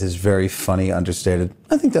Slattery with his very funny, understated,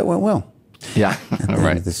 I think that went well. Yeah,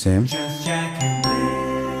 right. The same.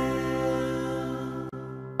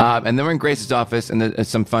 And then we're in Grace's office, and there's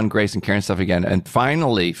some fun Grace and Karen stuff again. And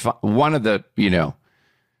finally, one of the,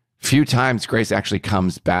 few times Grace actually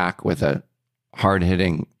comes back with a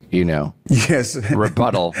hard-hitting, yes,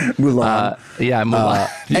 rebuttal. Mulan.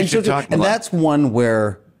 Mulan. And that's one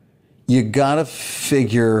where you got to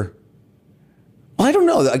figure, well, I don't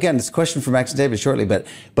know. Again, it's a question for Max and David shortly,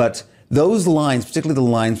 but those lines, particularly the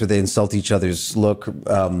lines where they insult each other's look,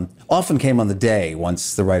 often came on the day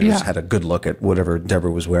once the writers had a good look at whatever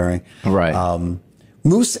Deborah was wearing. Right.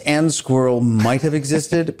 Moose and squirrel might have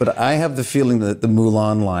existed, but I have the feeling that the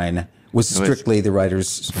Mulan line was strictly the writers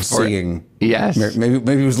seeing. Yes.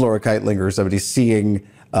 Maybe it was Laura Keitlinger or somebody seeing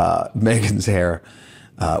Megan's hair,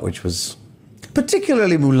 which was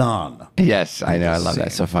particularly Mulan. Yes, I know. I love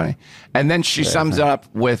that. So funny. And then she sums it up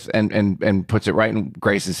with and puts it right in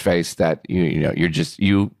Grace's face that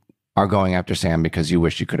you are going after Sam because you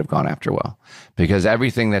wish you could have gone after Will. Because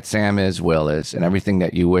everything that Sam is, Will is, and everything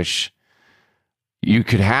that you wish you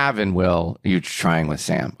could have in Will, you're trying with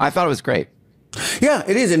Sam. I thought it was great. Yeah,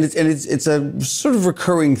 it is, and it's a sort of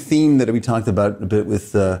recurring theme that we talked about a bit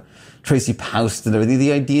with Tracy Poust and everything.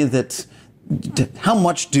 The idea that how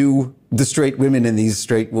much do the straight women in these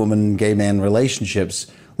straight woman, gay man relationships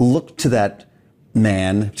look to that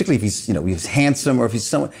man, particularly if he's handsome or if he's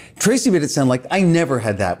someone. Tracy made it sound like I never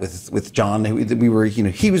had that with John. We were,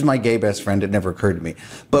 he was my gay best friend. It never occurred to me.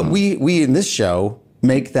 But we in this show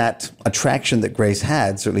make that attraction that Grace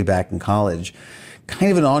had, certainly back in college,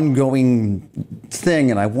 kind of an ongoing thing.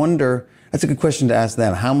 And I wonder, that's a good question to ask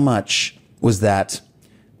them. How much was that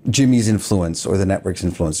Jimmy's influence or the network's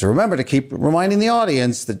influence? So remember to keep reminding the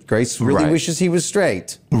audience that Grace really wishes he was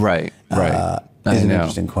straight. Right. Is an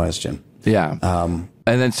interesting question. Yeah. And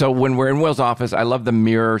then so when we're in Will's office, I love the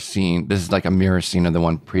mirror scene. This is like a mirror scene of the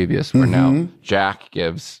one previous where now Jack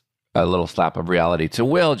gives a little slap of reality to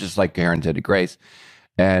Will, just like Karen did to Grace.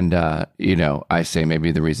 And, I say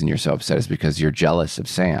maybe the reason you're so upset is because you're jealous of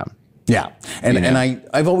Sam. Yeah. And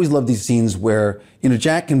I've always loved these scenes where,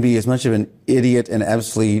 Jack can be as much of an idiot and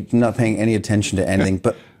absolutely not paying any attention to anything,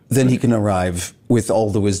 but then he can arrive with all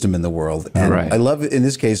the wisdom in the world. And I love it. In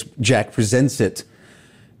this case, Jack presents it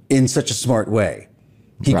in such a smart way.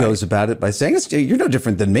 He goes about it by saying, you're no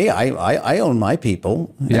different than me. I own my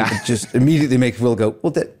people. Yeah. And it just immediately makes Will go,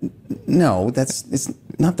 well, it's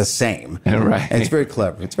not the same. Right. And it's very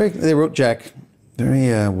clever. They wrote Jack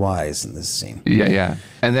very wise in this scene. Yeah.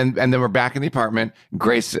 And then we're back in the apartment.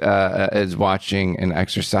 Grace is watching an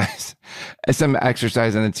exercise, some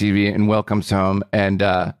exercise on the TV, and Will comes home, and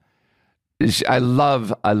I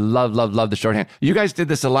love the shorthand. You guys did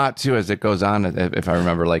this a lot too as it goes on, if I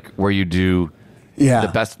remember, like where you do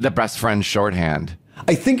the best friend shorthand.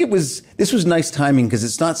 I think this was nice timing because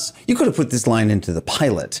it's not, you could have put this line into the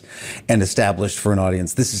pilot and established for an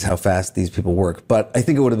audience, this is how fast these people work. But I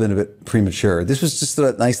think it would have been a bit premature. This was just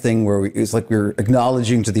a nice thing where it's like we're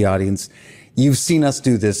acknowledging to the audience, you've seen us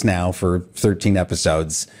do this now for 13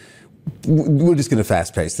 episodes. We're just going to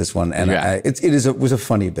fast pace this one. And it was a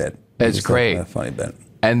funny bit. It's great. A funny bit.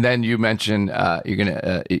 And then you mentioned you're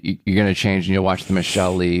gonna change and you'll watch the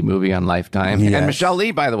Michelle Lee movie on Lifetime. Yes. And Michelle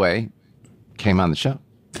Lee, by the way, came on the show.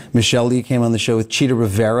 Michelle Lee came on the show with Cheetah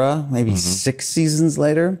Rivera, maybe 6 seasons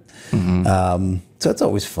later. So that's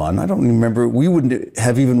always fun. I don't remember. We wouldn't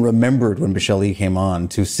have even remembered when Michelle Lee came on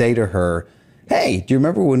to say to her, hey, do you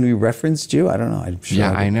remember when we referenced you? I don't know. I'm sure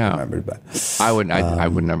I know. Remembered, but I wouldn't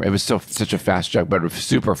remember. It was such a fast joke, but a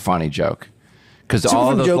super funny joke. Because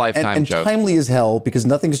all of those Lifetime jokes. And timely as hell because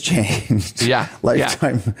nothing's changed. Yeah.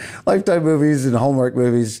 Lifetime movies and Hallmark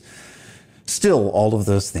movies. Still all of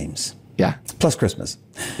those themes. Yeah. Plus Christmas.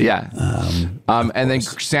 Yeah. And then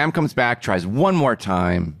Sam comes back, tries one more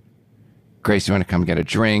time. Grace, you want to come get a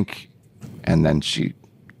drink? And then she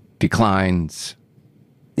declines.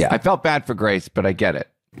 Yeah. I felt bad for Grace, but I get it.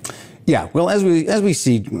 Yeah, well, as we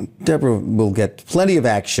see, Deborah will get plenty of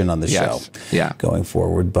action on the show going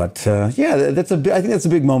forward. But I think that's a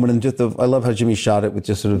big moment. And I love how Jimmy shot it with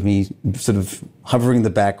just sort of me sort of hovering in the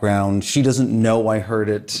background. She doesn't know I heard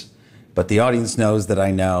it. but the audience knows that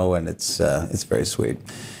I know, and it's very sweet.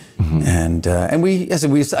 And I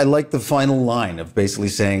like the final line of basically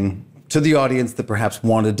saying to the audience that perhaps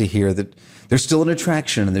wanted to hear that there's still an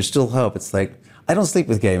attraction and there's still hope. It's like, I don't sleep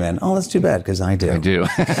with gay men. Oh, that's too bad, because I do. I do.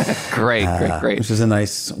 Great. Which is a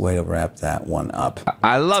nice way to wrap that one up.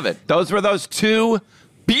 I love it. Those were those two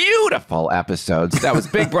beautiful episodes. That was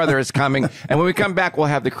Big Brother is Coming. And when we come back, we'll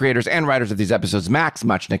have the creators and writers of these episodes, Max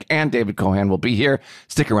Mutchnick and David Kohan, will be here.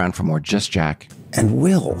 Stick around for more Just Jack. And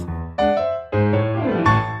Will.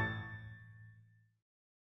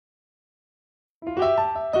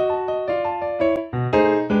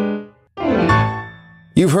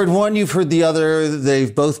 You've heard one, you've heard the other.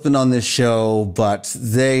 They've both been on this show, but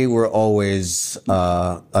they were always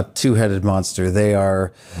a two-headed monster. They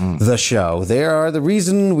are the show. They are the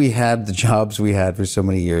reason we had the jobs we had for so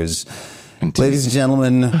many years. Indeed. Ladies and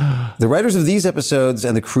gentlemen, the writers of these episodes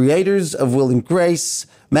and the creators of Will and Grace,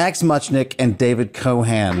 Max Mutchnick and David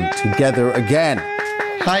Kohan, together again.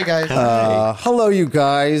 Hi, guys. Hello, you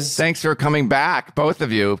guys. Thanks for coming back, both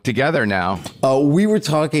of you, together now. We were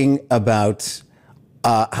talking about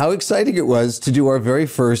how exciting it was to do our very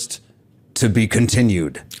first To Be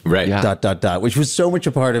Continued. Right. Yeah. ... which was so much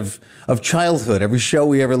a part of childhood. Every show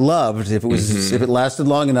we ever loved, if it was if it lasted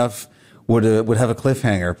long enough, would have a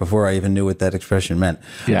cliffhanger before I even knew what that expression meant.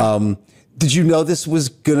 Yeah. Did you know this was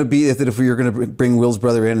going to be, that if we were going to bring Will's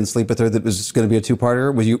brother in and sleep with her, that it was going to be a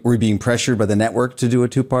two-parter? Were you being pressured by the network to do a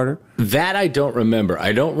two-parter? That I don't remember.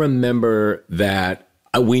 I don't remember that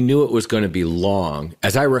we knew it was going to be long.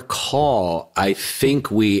 As I recall, I think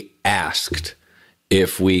we asked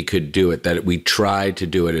if we could do it, that we tried to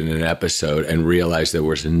do it in an episode and realized there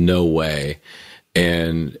was no way.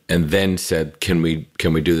 And then said, can we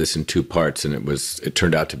do this in two parts? And it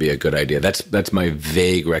turned out to be a good idea. That's my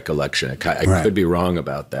vague recollection. I could be wrong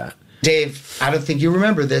about that. Dave, I don't think you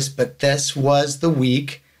remember this, but this was the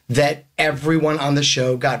week that everyone on the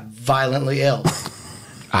show got violently ill.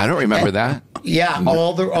 I don't remember that. Yeah,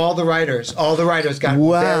 all the writers got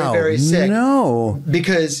very, very sick. No.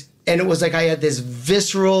 And it was like I had this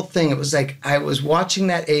visceral thing. It was like I was watching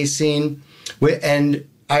that A scene, and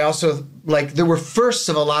I also, like, there were firsts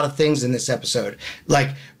of a lot of things in this episode,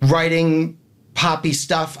 like writing poppy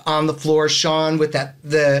stuff on the floor, Sean with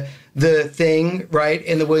the thing, right,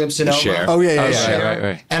 in the Williams-Sonoma. Share. Oh, yeah.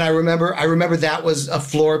 Right. And I remember that was a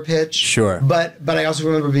floor pitch. Sure. But I also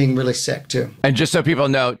remember being really sick, too. And just so people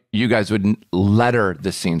know, you guys would letter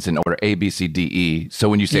the scenes in order, A, B, C, D, E. So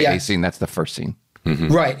when you say A scene, that's the first scene. Mm-hmm.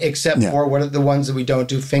 Right, except for what are the ones that we don't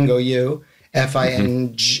do, FINGO-U.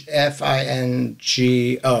 FINGO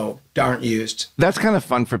aren't used. That's kind of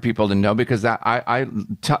fun for people to know, because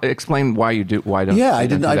explain why you do. Why don't? Yeah, I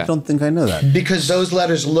don't think I know that. Because those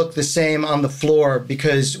letters look the same on the floor.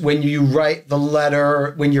 Because when you write the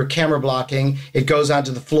letter, when you're camera blocking, it goes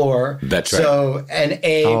onto the floor. That's right. So an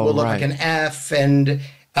A will look like an F, and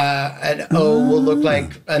an O will look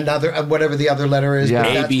like another, whatever the other letter is.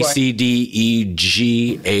 Yeah. A, B, C, D, E,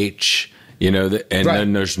 G, H.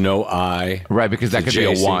 Then there's no I. Right, because that could be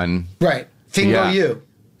a 1. Right. FINGO-U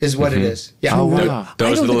is what it is. Yeah. Oh, wow.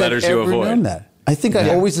 Those are the letters you avoid. I think I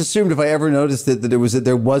always assumed, if I ever noticed that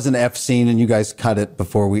there was an F scene and you guys cut it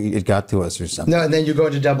before it got to us or something. No, and then you go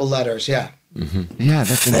into double letters. Yeah. Mm-hmm. Yeah,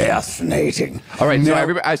 that's fascinating. All right,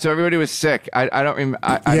 so everybody was sick. I don't remember.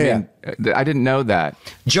 I I didn't know that.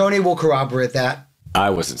 Joni will corroborate that. I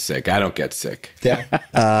wasn't sick. I don't get sick. Yeah.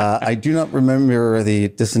 I do not remember the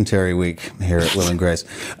dysentery week here at Will and Grace.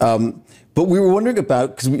 But we were wondering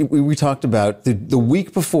about, because we talked about the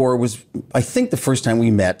week before was, I think, the first time we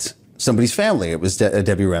met somebody's family. It was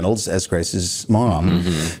Debbie Reynolds as Grace's mom.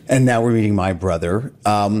 Mm-hmm. And now we're meeting my brother.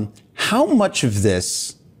 How much of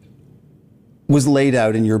this was laid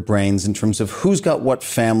out in your brains in terms of who's got what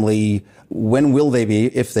family, when will they be,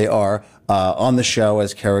 if they are, on the show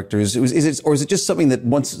as characters? Is it just something that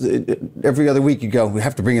once every other week you go, we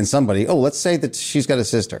have to bring in somebody? Oh, let's say that she's got a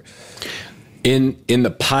sister. In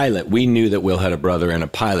the pilot, we knew that Will had a brother in a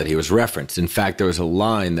pilot. He was referenced. In fact, there was a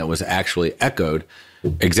line that was actually echoed.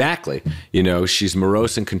 Exactly. She's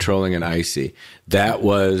morose and controlling and icy. That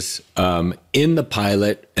was in the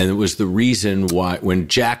pilot, and it was the reason why when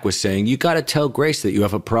Jack was saying, you got to tell Grace that you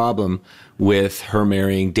have a problem with her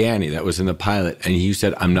marrying Danny. That was in the pilot. And you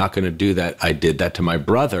said, I'm not going to do that. I did that to my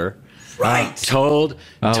brother. Right. Told,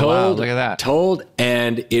 wow, look at that. Told,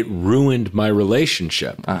 and it ruined my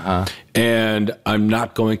relationship. Uh-huh. And I'm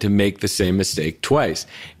not going to make the same mistake twice.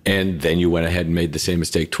 And then you went ahead and made the same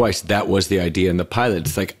mistake twice. That was the idea in the pilot.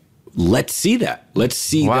 It's like, let's see that. Let's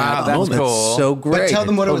see that that's moment. cool. That's so great. But tell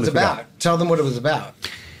them what it was about. Tell them what it was about.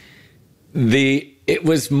 It it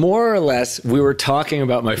was more or less, we were talking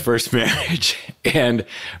about my first marriage and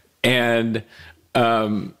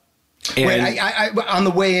Wait, I, on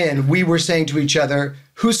the way in, we were saying to each other,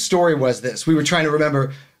 whose story was this? We were trying to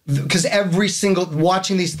remember, because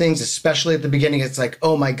watching these things, especially at the beginning, it's like,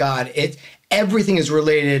 oh my God, everything is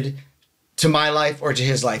related to my life or to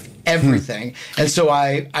his life, everything. And so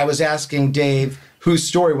I was asking Dave, whose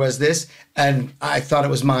story was this? And I thought it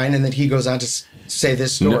was mine. And then he goes on to say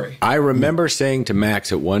this story. No, I remember saying to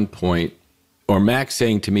Max at one point, or Max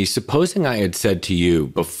saying to me, supposing I had said to you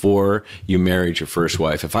before you married your first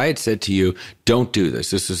wife, if I had said to you, don't do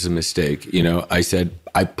this, this was a mistake, I said,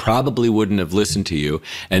 I probably wouldn't have listened to you.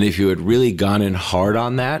 And if you had really gone in hard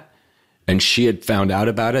on that and she had found out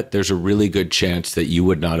about it, there's a really good chance that you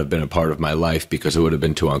would not have been a part of my life because it would have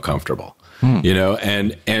been too uncomfortable,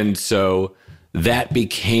 and so that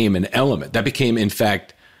became an element. That became, in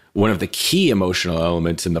fact, one of the key emotional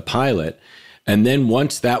elements in the pilot. And then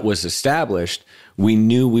once that was established, we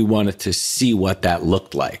knew we wanted to see what that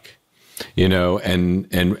looked like,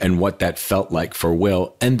 and what that felt like for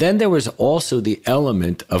Will. And then there was also the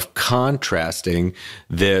element of contrasting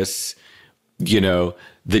this,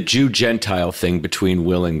 the Jew-Gentile thing between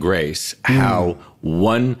Will and Grace, how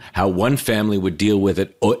one family would deal with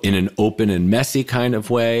it in an open and messy kind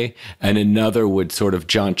of way, and another would sort of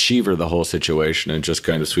John Cheever the whole situation and just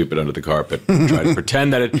kind of sweep it under the carpet, and try to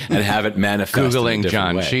pretend that and have it manifest. Googling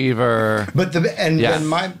John way. Cheever. But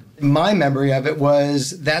my memory of it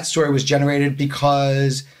was that story was generated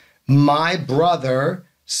because my brother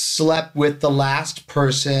slept with the last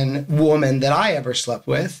woman that I ever slept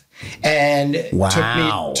with, and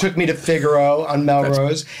took me to Figaro on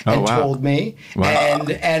Melrose and told me,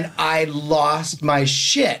 and I lost my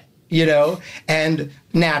shit, and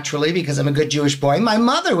naturally, because I'm a good Jewish boy, my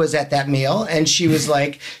mother was at that meal, and she was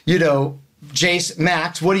like, Jace,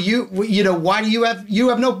 Max, why do you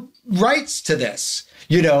have no rights to this,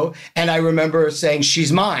 and I remember saying,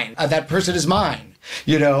 she's mine, that person is mine.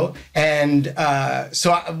 And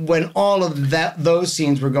so when all of those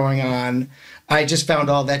scenes were going on, I just found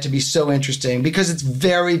all that to be so interesting because it's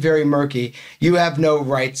very, very murky. You have no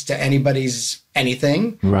rights to anybody's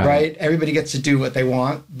anything, right? Everybody gets to do what they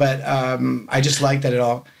want, but I just like that it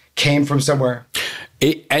all came from somewhere.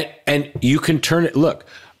 And you can turn it. Look,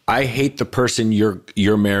 I hate the person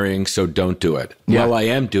you're marrying, so don't do it. Yeah. Well, I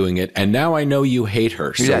am doing it, and now I know you hate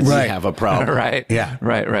her, so we have a problem. Right. Yeah.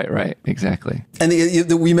 Right. Exactly. And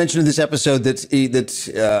we mentioned in this episode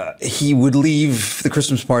that he would leave the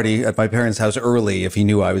Christmas party at my parents' house early if he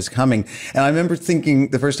knew I was coming. And I remember thinking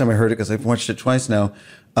the first time I heard it, because I've watched it twice now,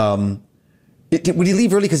 would he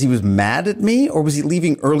leave early because he was mad at me, or was he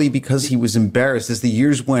leaving early because he was embarrassed? As the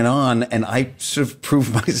years went on and I sort of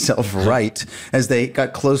proved myself right as they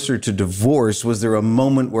got closer to divorce, was there a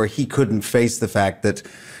moment where he couldn't face the fact that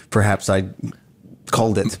perhaps I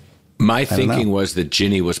called it? My thinking was that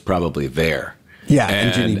Ginny was probably there. Yeah,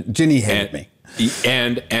 and Ginny hated me.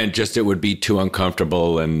 And just it would be too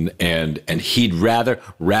uncomfortable, and he'd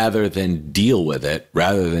rather than deal with it,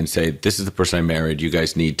 rather than say, this is the person I married, you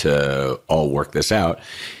guys need to all work this out,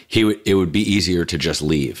 it would be easier to just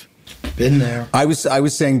leave. Been there. I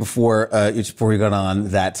was saying before we got on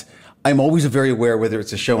that I'm always very aware, whether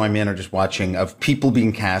it's a show I'm in or just watching, of people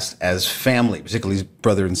being cast as family, particularly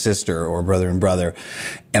brother and sister or brother and brother.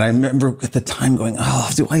 And I remember at the time going, oh,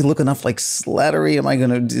 do I look enough like Slattery? Am I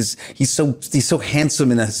going to, he's so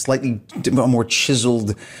handsome in a slightly more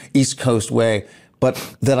chiseled East Coast way.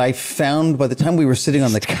 But that I found by the time we were sitting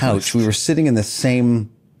on the couch, we were sitting in the same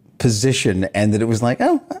position, and that it was like,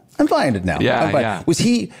 oh, I'm buying it now. Yeah. Was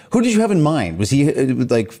he, who did you have in mind? Was he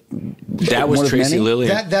like, that was Tracy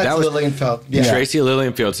Lillian. That was Lillienfeld. Yeah. Tracy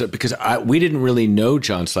Lillienfeld. So, because we didn't really know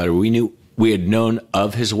John Slattery. We had known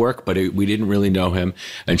of his work, but we didn't really know him.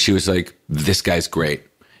 And she was like, this guy's great.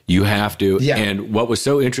 You have to. Yeah. And what was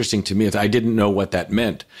so interesting to me is I didn't know what that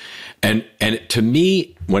meant. And to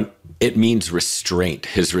me, when it means restraint,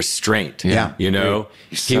 his restraint. Yeah. You know,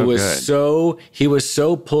 he was so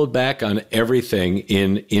pulled back on everything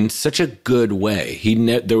in such a good way.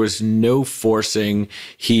 There was no forcing.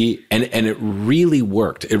 And it really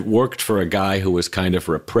worked. It worked for a guy who was kind of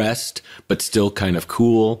repressed, but still kind of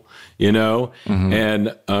cool, you know? Mm-hmm.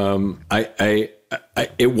 And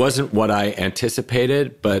it wasn't what I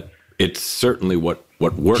anticipated, but it's certainly what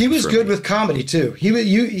what worked. He was for good me. with comedy too.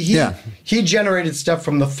 He generated stuff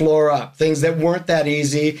from the floor up, things that weren't that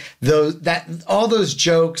easy. All those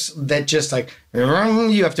jokes that just like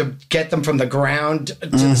you have to get them from the ground to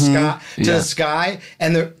the sky.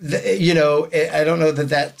 And I don't know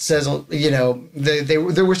that says,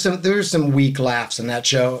 there were some weak laughs in that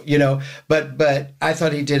show, but I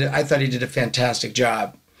thought he did a fantastic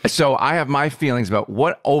job. So I have my feelings about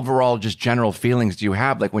what overall just general feelings do you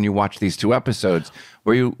have like when you watch these 2 episodes?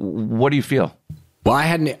 What do you feel? Well, I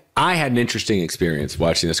had an interesting experience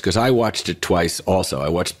watching this because I watched it twice also. I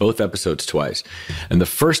watched both episodes twice. And the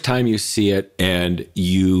first time you see it and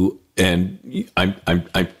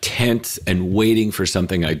I'm tense and waiting for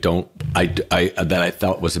something that I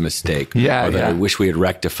thought was a mistake. Yeah. Or that I wish we had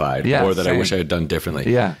rectified. Yeah, or that same. I wish I had done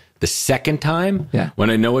differently. Yeah. The second time,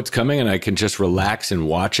 when I know it's coming and I can just relax and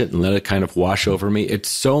watch it and let it kind of wash over me, it's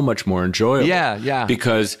so much more enjoyable. Yeah.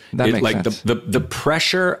 Because the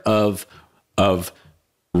pressure of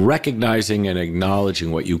recognizing and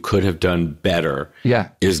acknowledging what you could have done better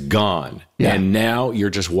is gone. Yeah. And now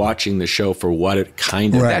you're just watching the show for what it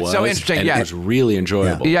kind of was. That's so interesting. And it was really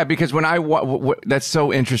enjoyable. Yeah, because when that's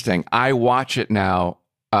so interesting. I watch it now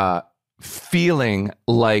feeling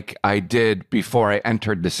like I did before I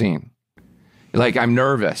entered the scene. Like I'm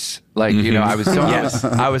nervous. Like, I was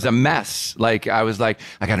I was a mess. Like I was like,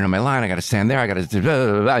 I got to know my line. I got to stand there. I got to blah,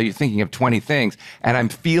 blah, blah. You're thinking of 20 things. And I'm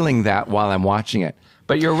feeling that while I'm watching it.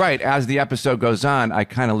 But you're right. As the episode goes on, I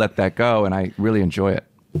kind of let that go and I really enjoy it.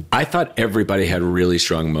 I thought everybody had really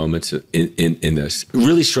strong moments in this,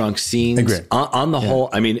 really strong scenes. Agreed. On the whole,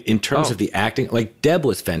 I mean, in terms of the acting, like Deb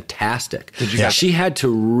was fantastic. Did you She had to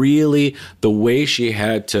really, the way she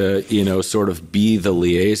had to, sort of be the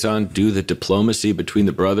liaison, do the diplomacy between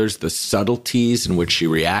the brothers, the subtleties in which she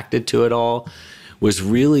reacted to it all was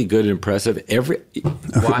really good and impressive.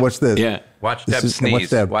 What's this? Yeah. Watch Deb sneeze. What's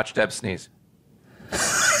Deb? Watch Deb sneeze.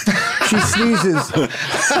 She sneezes.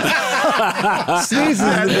 Sneezes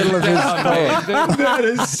in the middle of his phone. That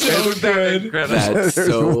is so good. That's There's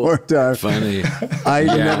so more time. funny. I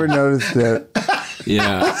never noticed it.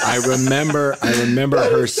 Yeah, I remember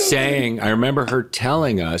her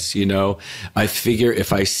telling us, I figure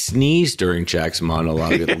if I sneeze during Jack's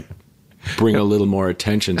monologue, it'll bring a little more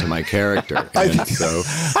attention to my character. And so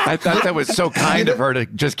I thought that was so kind of her to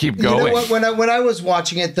just keep going. You know what? When I was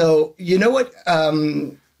watching it, though, you know what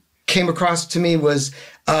came across to me was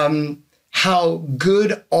how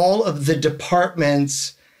good all of the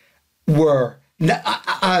departments were.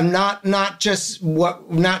 Not just what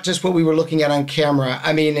we were looking at on camera.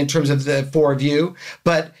 I mean, in terms of the 4 of you,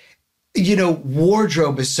 but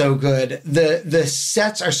wardrobe is so good. The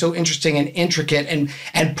sets are so interesting and intricate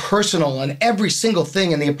and personal, and every single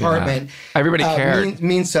thing in the apartment. Everybody cared.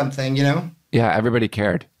 Means something, Yeah, everybody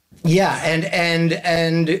cared. Yeah,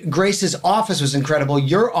 and Grace's office was incredible.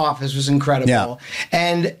 Your office was incredible. Yeah.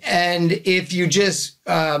 And if you just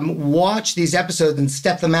watch these episodes and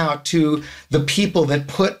step them out to the people that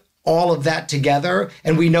put all of that together,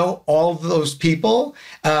 and we know all of those people,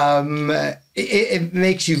 it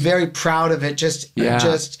makes you very proud of it. Just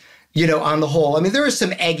on the whole. I mean, there are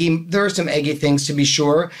some eggy things to be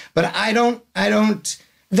sure, but I don't.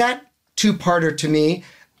 That 2-parter to me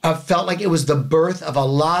felt like it was the birth of a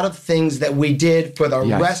lot of things that we did for the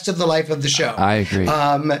rest of the life of the show. I agree.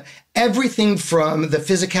 Everything from the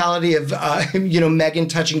physicality of Megan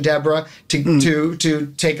touching Deborah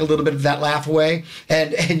to take a little bit of that laugh away,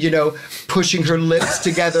 and pushing her lips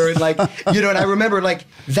together and and I remember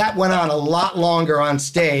that went on a lot longer on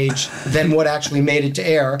stage than what actually made it to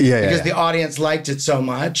air because the audience liked it so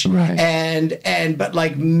much. Right.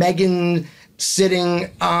 But Megan sitting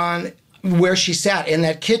on where she sat in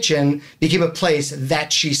that kitchen became a place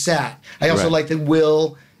that she sat. I also like that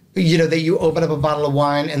Will, that you open up a bottle of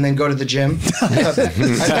wine and then go to the gym.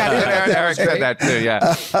 Eric said that too,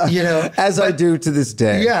 I do to this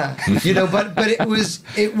day. Yeah, but it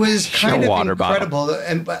was kind of incredible.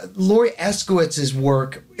 And Laurie Eskowitz's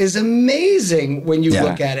work is amazing when you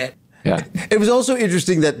look at it. Yeah. It was also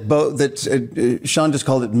interesting that Sean just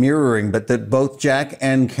called it mirroring, but that both Jack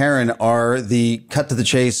and Karen are the cut to the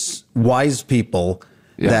chase wise people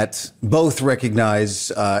that both recognize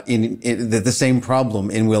the same problem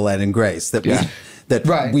in Will and Grace.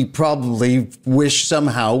 We probably wish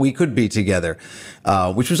somehow we could be together,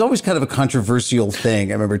 which was always kind of a controversial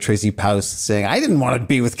thing. I remember Tracy Powell saying, "I didn't want to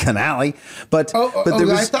be with Canali," but there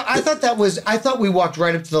was. I thought we walked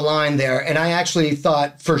right up to the line there, and I actually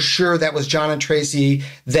thought for sure that was John and Tracy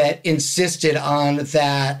that insisted on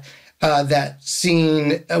that. that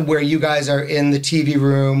scene where you guys are in the TV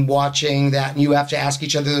room watching that, and you have to ask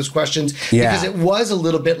each other those questions, because it was a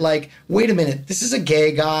little bit like, wait a minute, this is a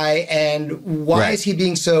gay guy, and why is he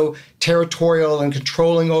being so territorial and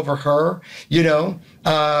controlling over her? You know.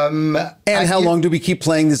 And how long do we keep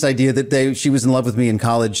playing this idea that she was in love with me in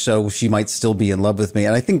college, so she might still be in love with me?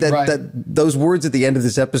 And I think that those words at the end of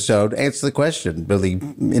this episode answer the question, really,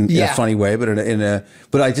 in a funny way, but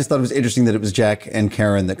but I just thought it was interesting that it was Jack and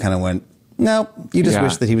Karen that kind of went, no, you just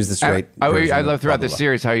wish that he was the straight. I love throughout the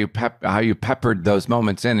series how you peppered those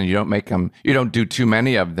moments in, and you don't do too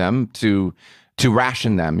many of them to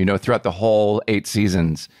ration them. You know, throughout the whole 8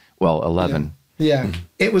 seasons, 11. Yeah.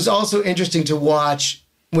 It was also interesting to watch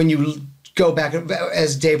when you go back,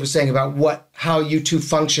 as Dave was saying, about how you two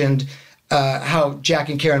functioned, how Jack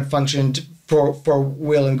and Karen functioned for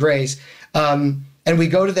Will and Grace. And we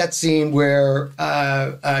go to that scene where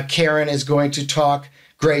Karen is going to talk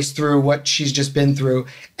Grace through what she's just been through.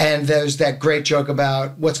 And there's that great joke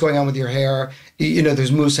about what's going on with your hair. You know,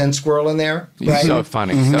 there's moose and squirrel in there. Right? So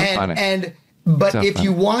funny. Funny. But if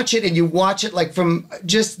you watch it, and you watch it like from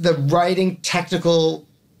just the writing technical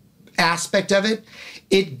aspect of it,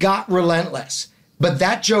 it got relentless. But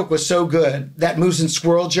that joke was so good, that moose and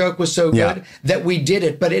squirrel joke was so good that we did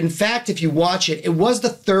it. But in fact, if you watch it, it was the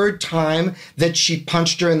 3rd time that she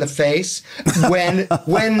punched her in the face when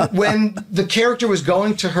the character was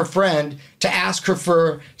going to her friend to ask her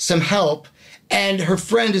for some help. And her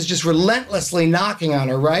friend is just relentlessly knocking on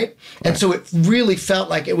her, right? And so it really felt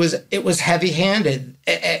like it was heavy-handed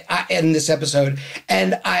in this episode.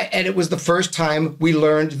 And it was the first time we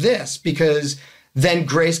learned this, because then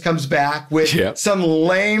Grace comes back with some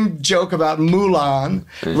lame joke about Mulan,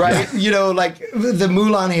 right? You know, like the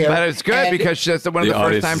Mulan hair. But it's good because that's one of the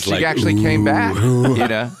first times she actually came back, you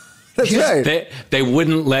know? That's right. They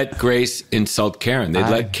wouldn't let Grace insult Karen. They'd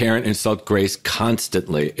let Karen insult Grace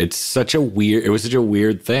constantly. It was such a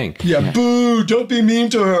weird thing. Yeah, boo, don't be mean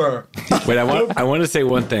to her. Wait, I want to say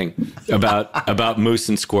one thing about Moose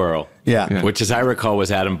and Squirrel. Yeah. Which, as I recall, was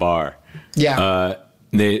Adam Barr. Yeah.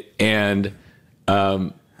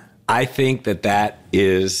 I think that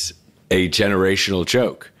is a generational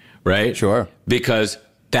joke, right? Sure. Because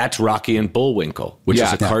that's Rocky and Bullwinkle, which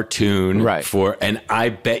is a cartoon and I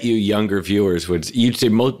bet you younger viewers you'd say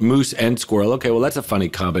moose and squirrel. Okay, well, that's a funny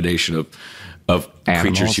combination of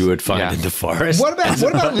creatures you would find in the forest. What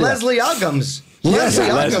about Leslie Uggams? Leslie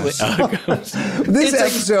Uggams. This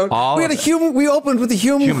episode, we had we opened with a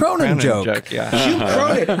Hume Cronin joke. Hume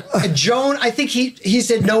Cronin. Joan, I think he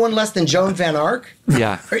said no one less than Joan Van Ark.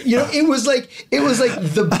 Yeah. You know, it was like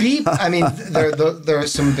the beep. I mean, there are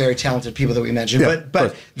some very talented people that we mentioned,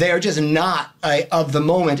 but they are just not of the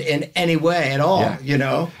moment in any way at all. Yeah. You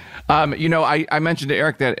know. I mentioned to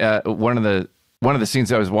Eric that one of the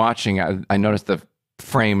scenes I was watching, I noticed the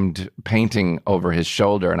framed painting over his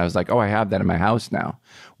shoulder, and I was like, oh, I have that in my house now.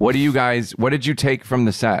 What did you take from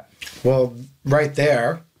the set? Well, right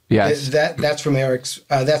there. Yes. That's from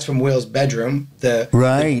that's from Will's bedroom. The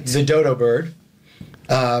dodo bird.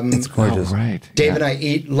 It's gorgeous. Oh, right. Dave and I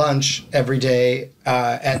eat lunch every day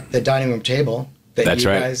at the dining room table. That's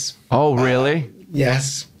right. Guys, oh, really?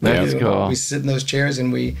 Yes. That's cool. We sit in those chairs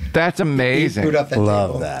and we. That's amazing. Eat food off that Love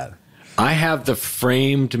table. that. I have the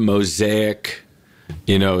framed mosaic.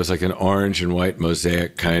 You know, it's like an orange and white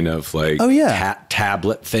mosaic kind of like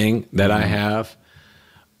tablet thing that I have.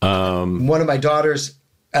 One of my daughters,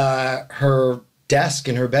 her desk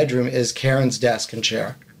in her bedroom is Karen's desk and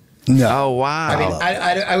chair. No. Oh, wow. I mean,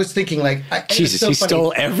 I was thinking like... Jesus, so he funny.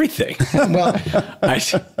 stole everything. Well...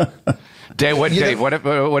 Dave, what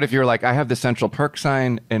if you're like, I have the Central Perk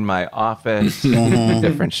sign in my office.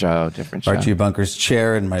 Different show. Archie Bunker's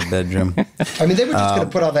chair in my bedroom. I mean, they were just going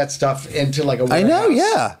to put all that stuff into like a warehouse. I know,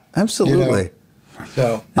 yeah. Absolutely. You know?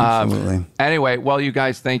 So, absolutely. Anyway, well, you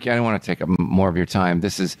guys, thank you. I don't want to take up more of your time.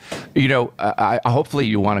 This is, hopefully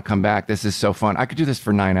you want to come back. This is so fun. I could do this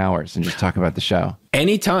for 9 hours and just talk about the show.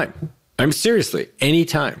 Anytime. I'm seriously,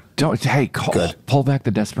 anytime. Pull back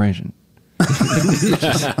the desperation.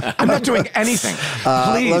 I'm not doing anything.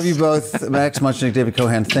 Please. Love you both. Max Mutchnick, David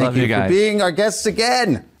Kohan, thank you for being our guests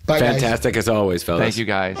again. Bye, Fantastic guys. As always, fellas. Thank you,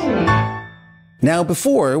 guys. Now,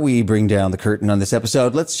 before we bring down the curtain on this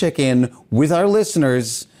episode, let's check in with our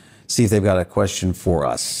listeners, see if they've got a question for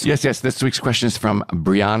us. Yes. This week's question is from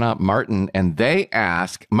Brianna Martin, and they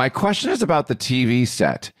ask, my question is about the TV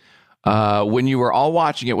set. When you were all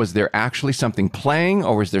watching it, was there actually something playing,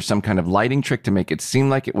 or was there some kind of lighting trick to make it seem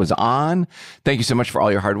like it was on? Thank you so much for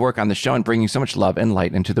all your hard work on the show and bringing so much love and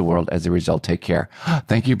light into the world. As a result, take care.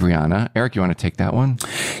 Thank you, Brianna. Eric, you want to take that one?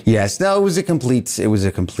 Yes. No, it was a complete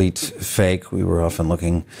fake. We were often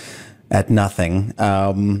looking at nothing.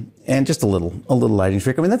 And just a little lighting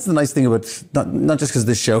trick. I mean, that's the nice thing about, not just because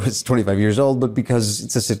this show is 25 years old, but because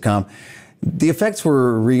it's a sitcom. The effects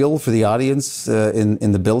were real for the audience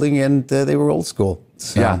in the building, and they were old school.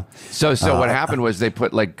 So, So what happened was they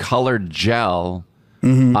put like colored gel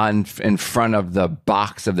in front of the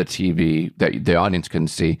box of the TV that the audience couldn't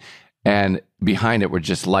see, and behind it were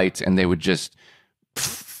just lights, and they would just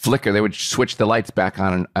flicker. They would switch the lights back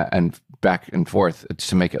on and back and forth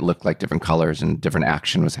to make it look like different colors and different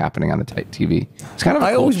action was happening on the TV. It's kind of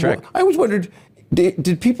a cool trick. I always wondered,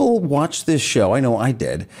 did people watch this show? I know I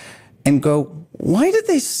did. And go, why did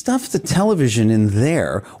they stuff the television in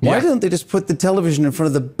there? Why don't they just put the television in front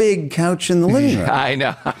of the big couch in the living room? I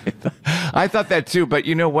know. I thought that too. But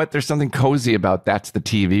you know what? There's something cozy about that's the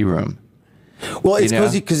TV room. Well, it's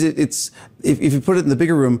cozy because it's if you put it in the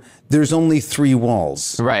bigger room, there's only 3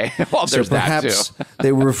 walls. Right. Well, there's so perhaps that too.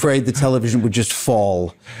 They were afraid the television would just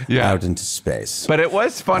fall out into space. But it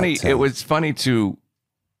was funny. It was funny to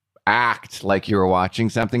act like you were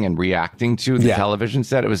watching something and reacting to the television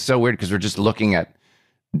set. It was so weird because we're just looking at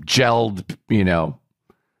gelled,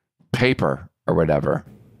 paper or whatever.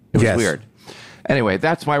 It was weird. Anyway,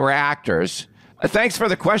 that's why we're actors. Thanks for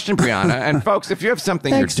the question, Brianna. And folks, if you have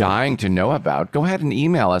something you're dying to know about, go ahead and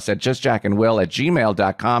email us at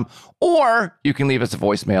justjackandwill@gmail.com, or you can leave us a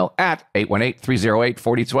voicemail at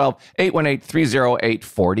 818-308-4012,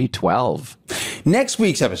 818-308-4012. Next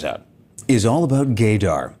week's episode is all about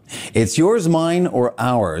gaydar. It's yours, mine, or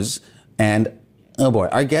ours. And oh boy,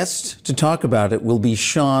 our guest to talk about it will be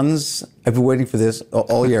Sean's, I've been waiting for this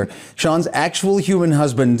all year, Sean's actual human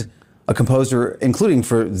husband, a composer, including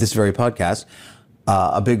for this very podcast,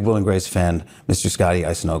 a big Will and Grace fan, Mr. Scotty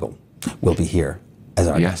Eisnogel, will be here as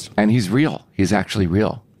our guest. And he's real. He's actually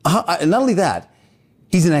real. And not only that,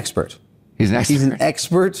 he's an expert. He's an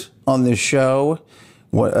expert on this show.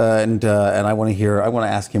 And I want to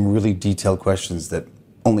ask him really detailed questions that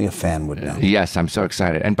only a fan would know. Yes, I'm so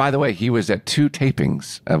excited. And by the way, he was at 2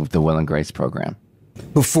 tapings of the Will and Grace program.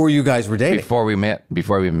 Before you guys were dating? Before we met,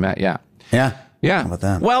 yeah. Yeah? Yeah. How about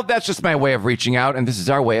that? Well, that's just my way of reaching out, and this is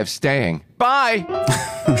our way of staying. Bye!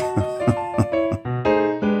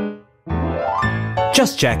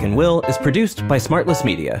 Just Jack and Will is produced by Smartless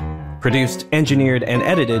Media. Produced, engineered, and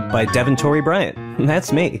edited by Devin Torrey Bryant.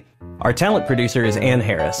 That's me. Our talent producer is Ann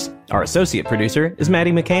Harris. Our associate producer is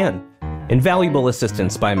Maddie McCann. Invaluable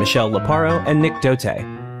assistance by Michelle Laparo and Nick Dote.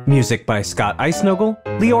 Music by Scott Eisnogel,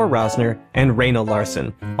 Lior Rosner, and Raina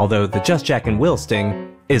Larson, although the Just Jack and Will sting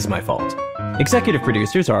is my fault. Executive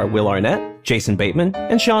producers are Will Arnett, Jason Bateman,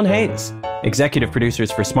 and Sean Hayes. Executive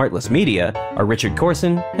producers for Smartless Media are Richard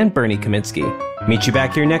Corson and Bernie Kaminsky. Meet you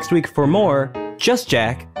back here next week for more Just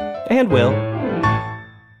Jack and Will.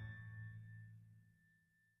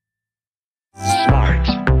 Smart.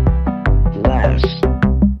 Less.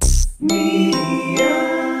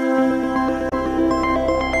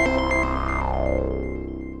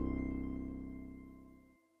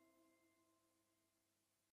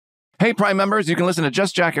 Hey, Prime members, you can listen to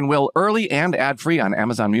Just Jack and Will early and ad-free on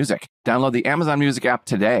Amazon Music. Download the Amazon Music app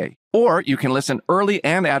today. Or you can listen early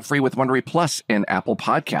and ad-free with Wondery Plus in Apple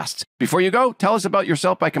Podcasts. Before you go, tell us about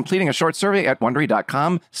yourself by completing a short survey at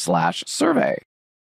Wondery.com/survey.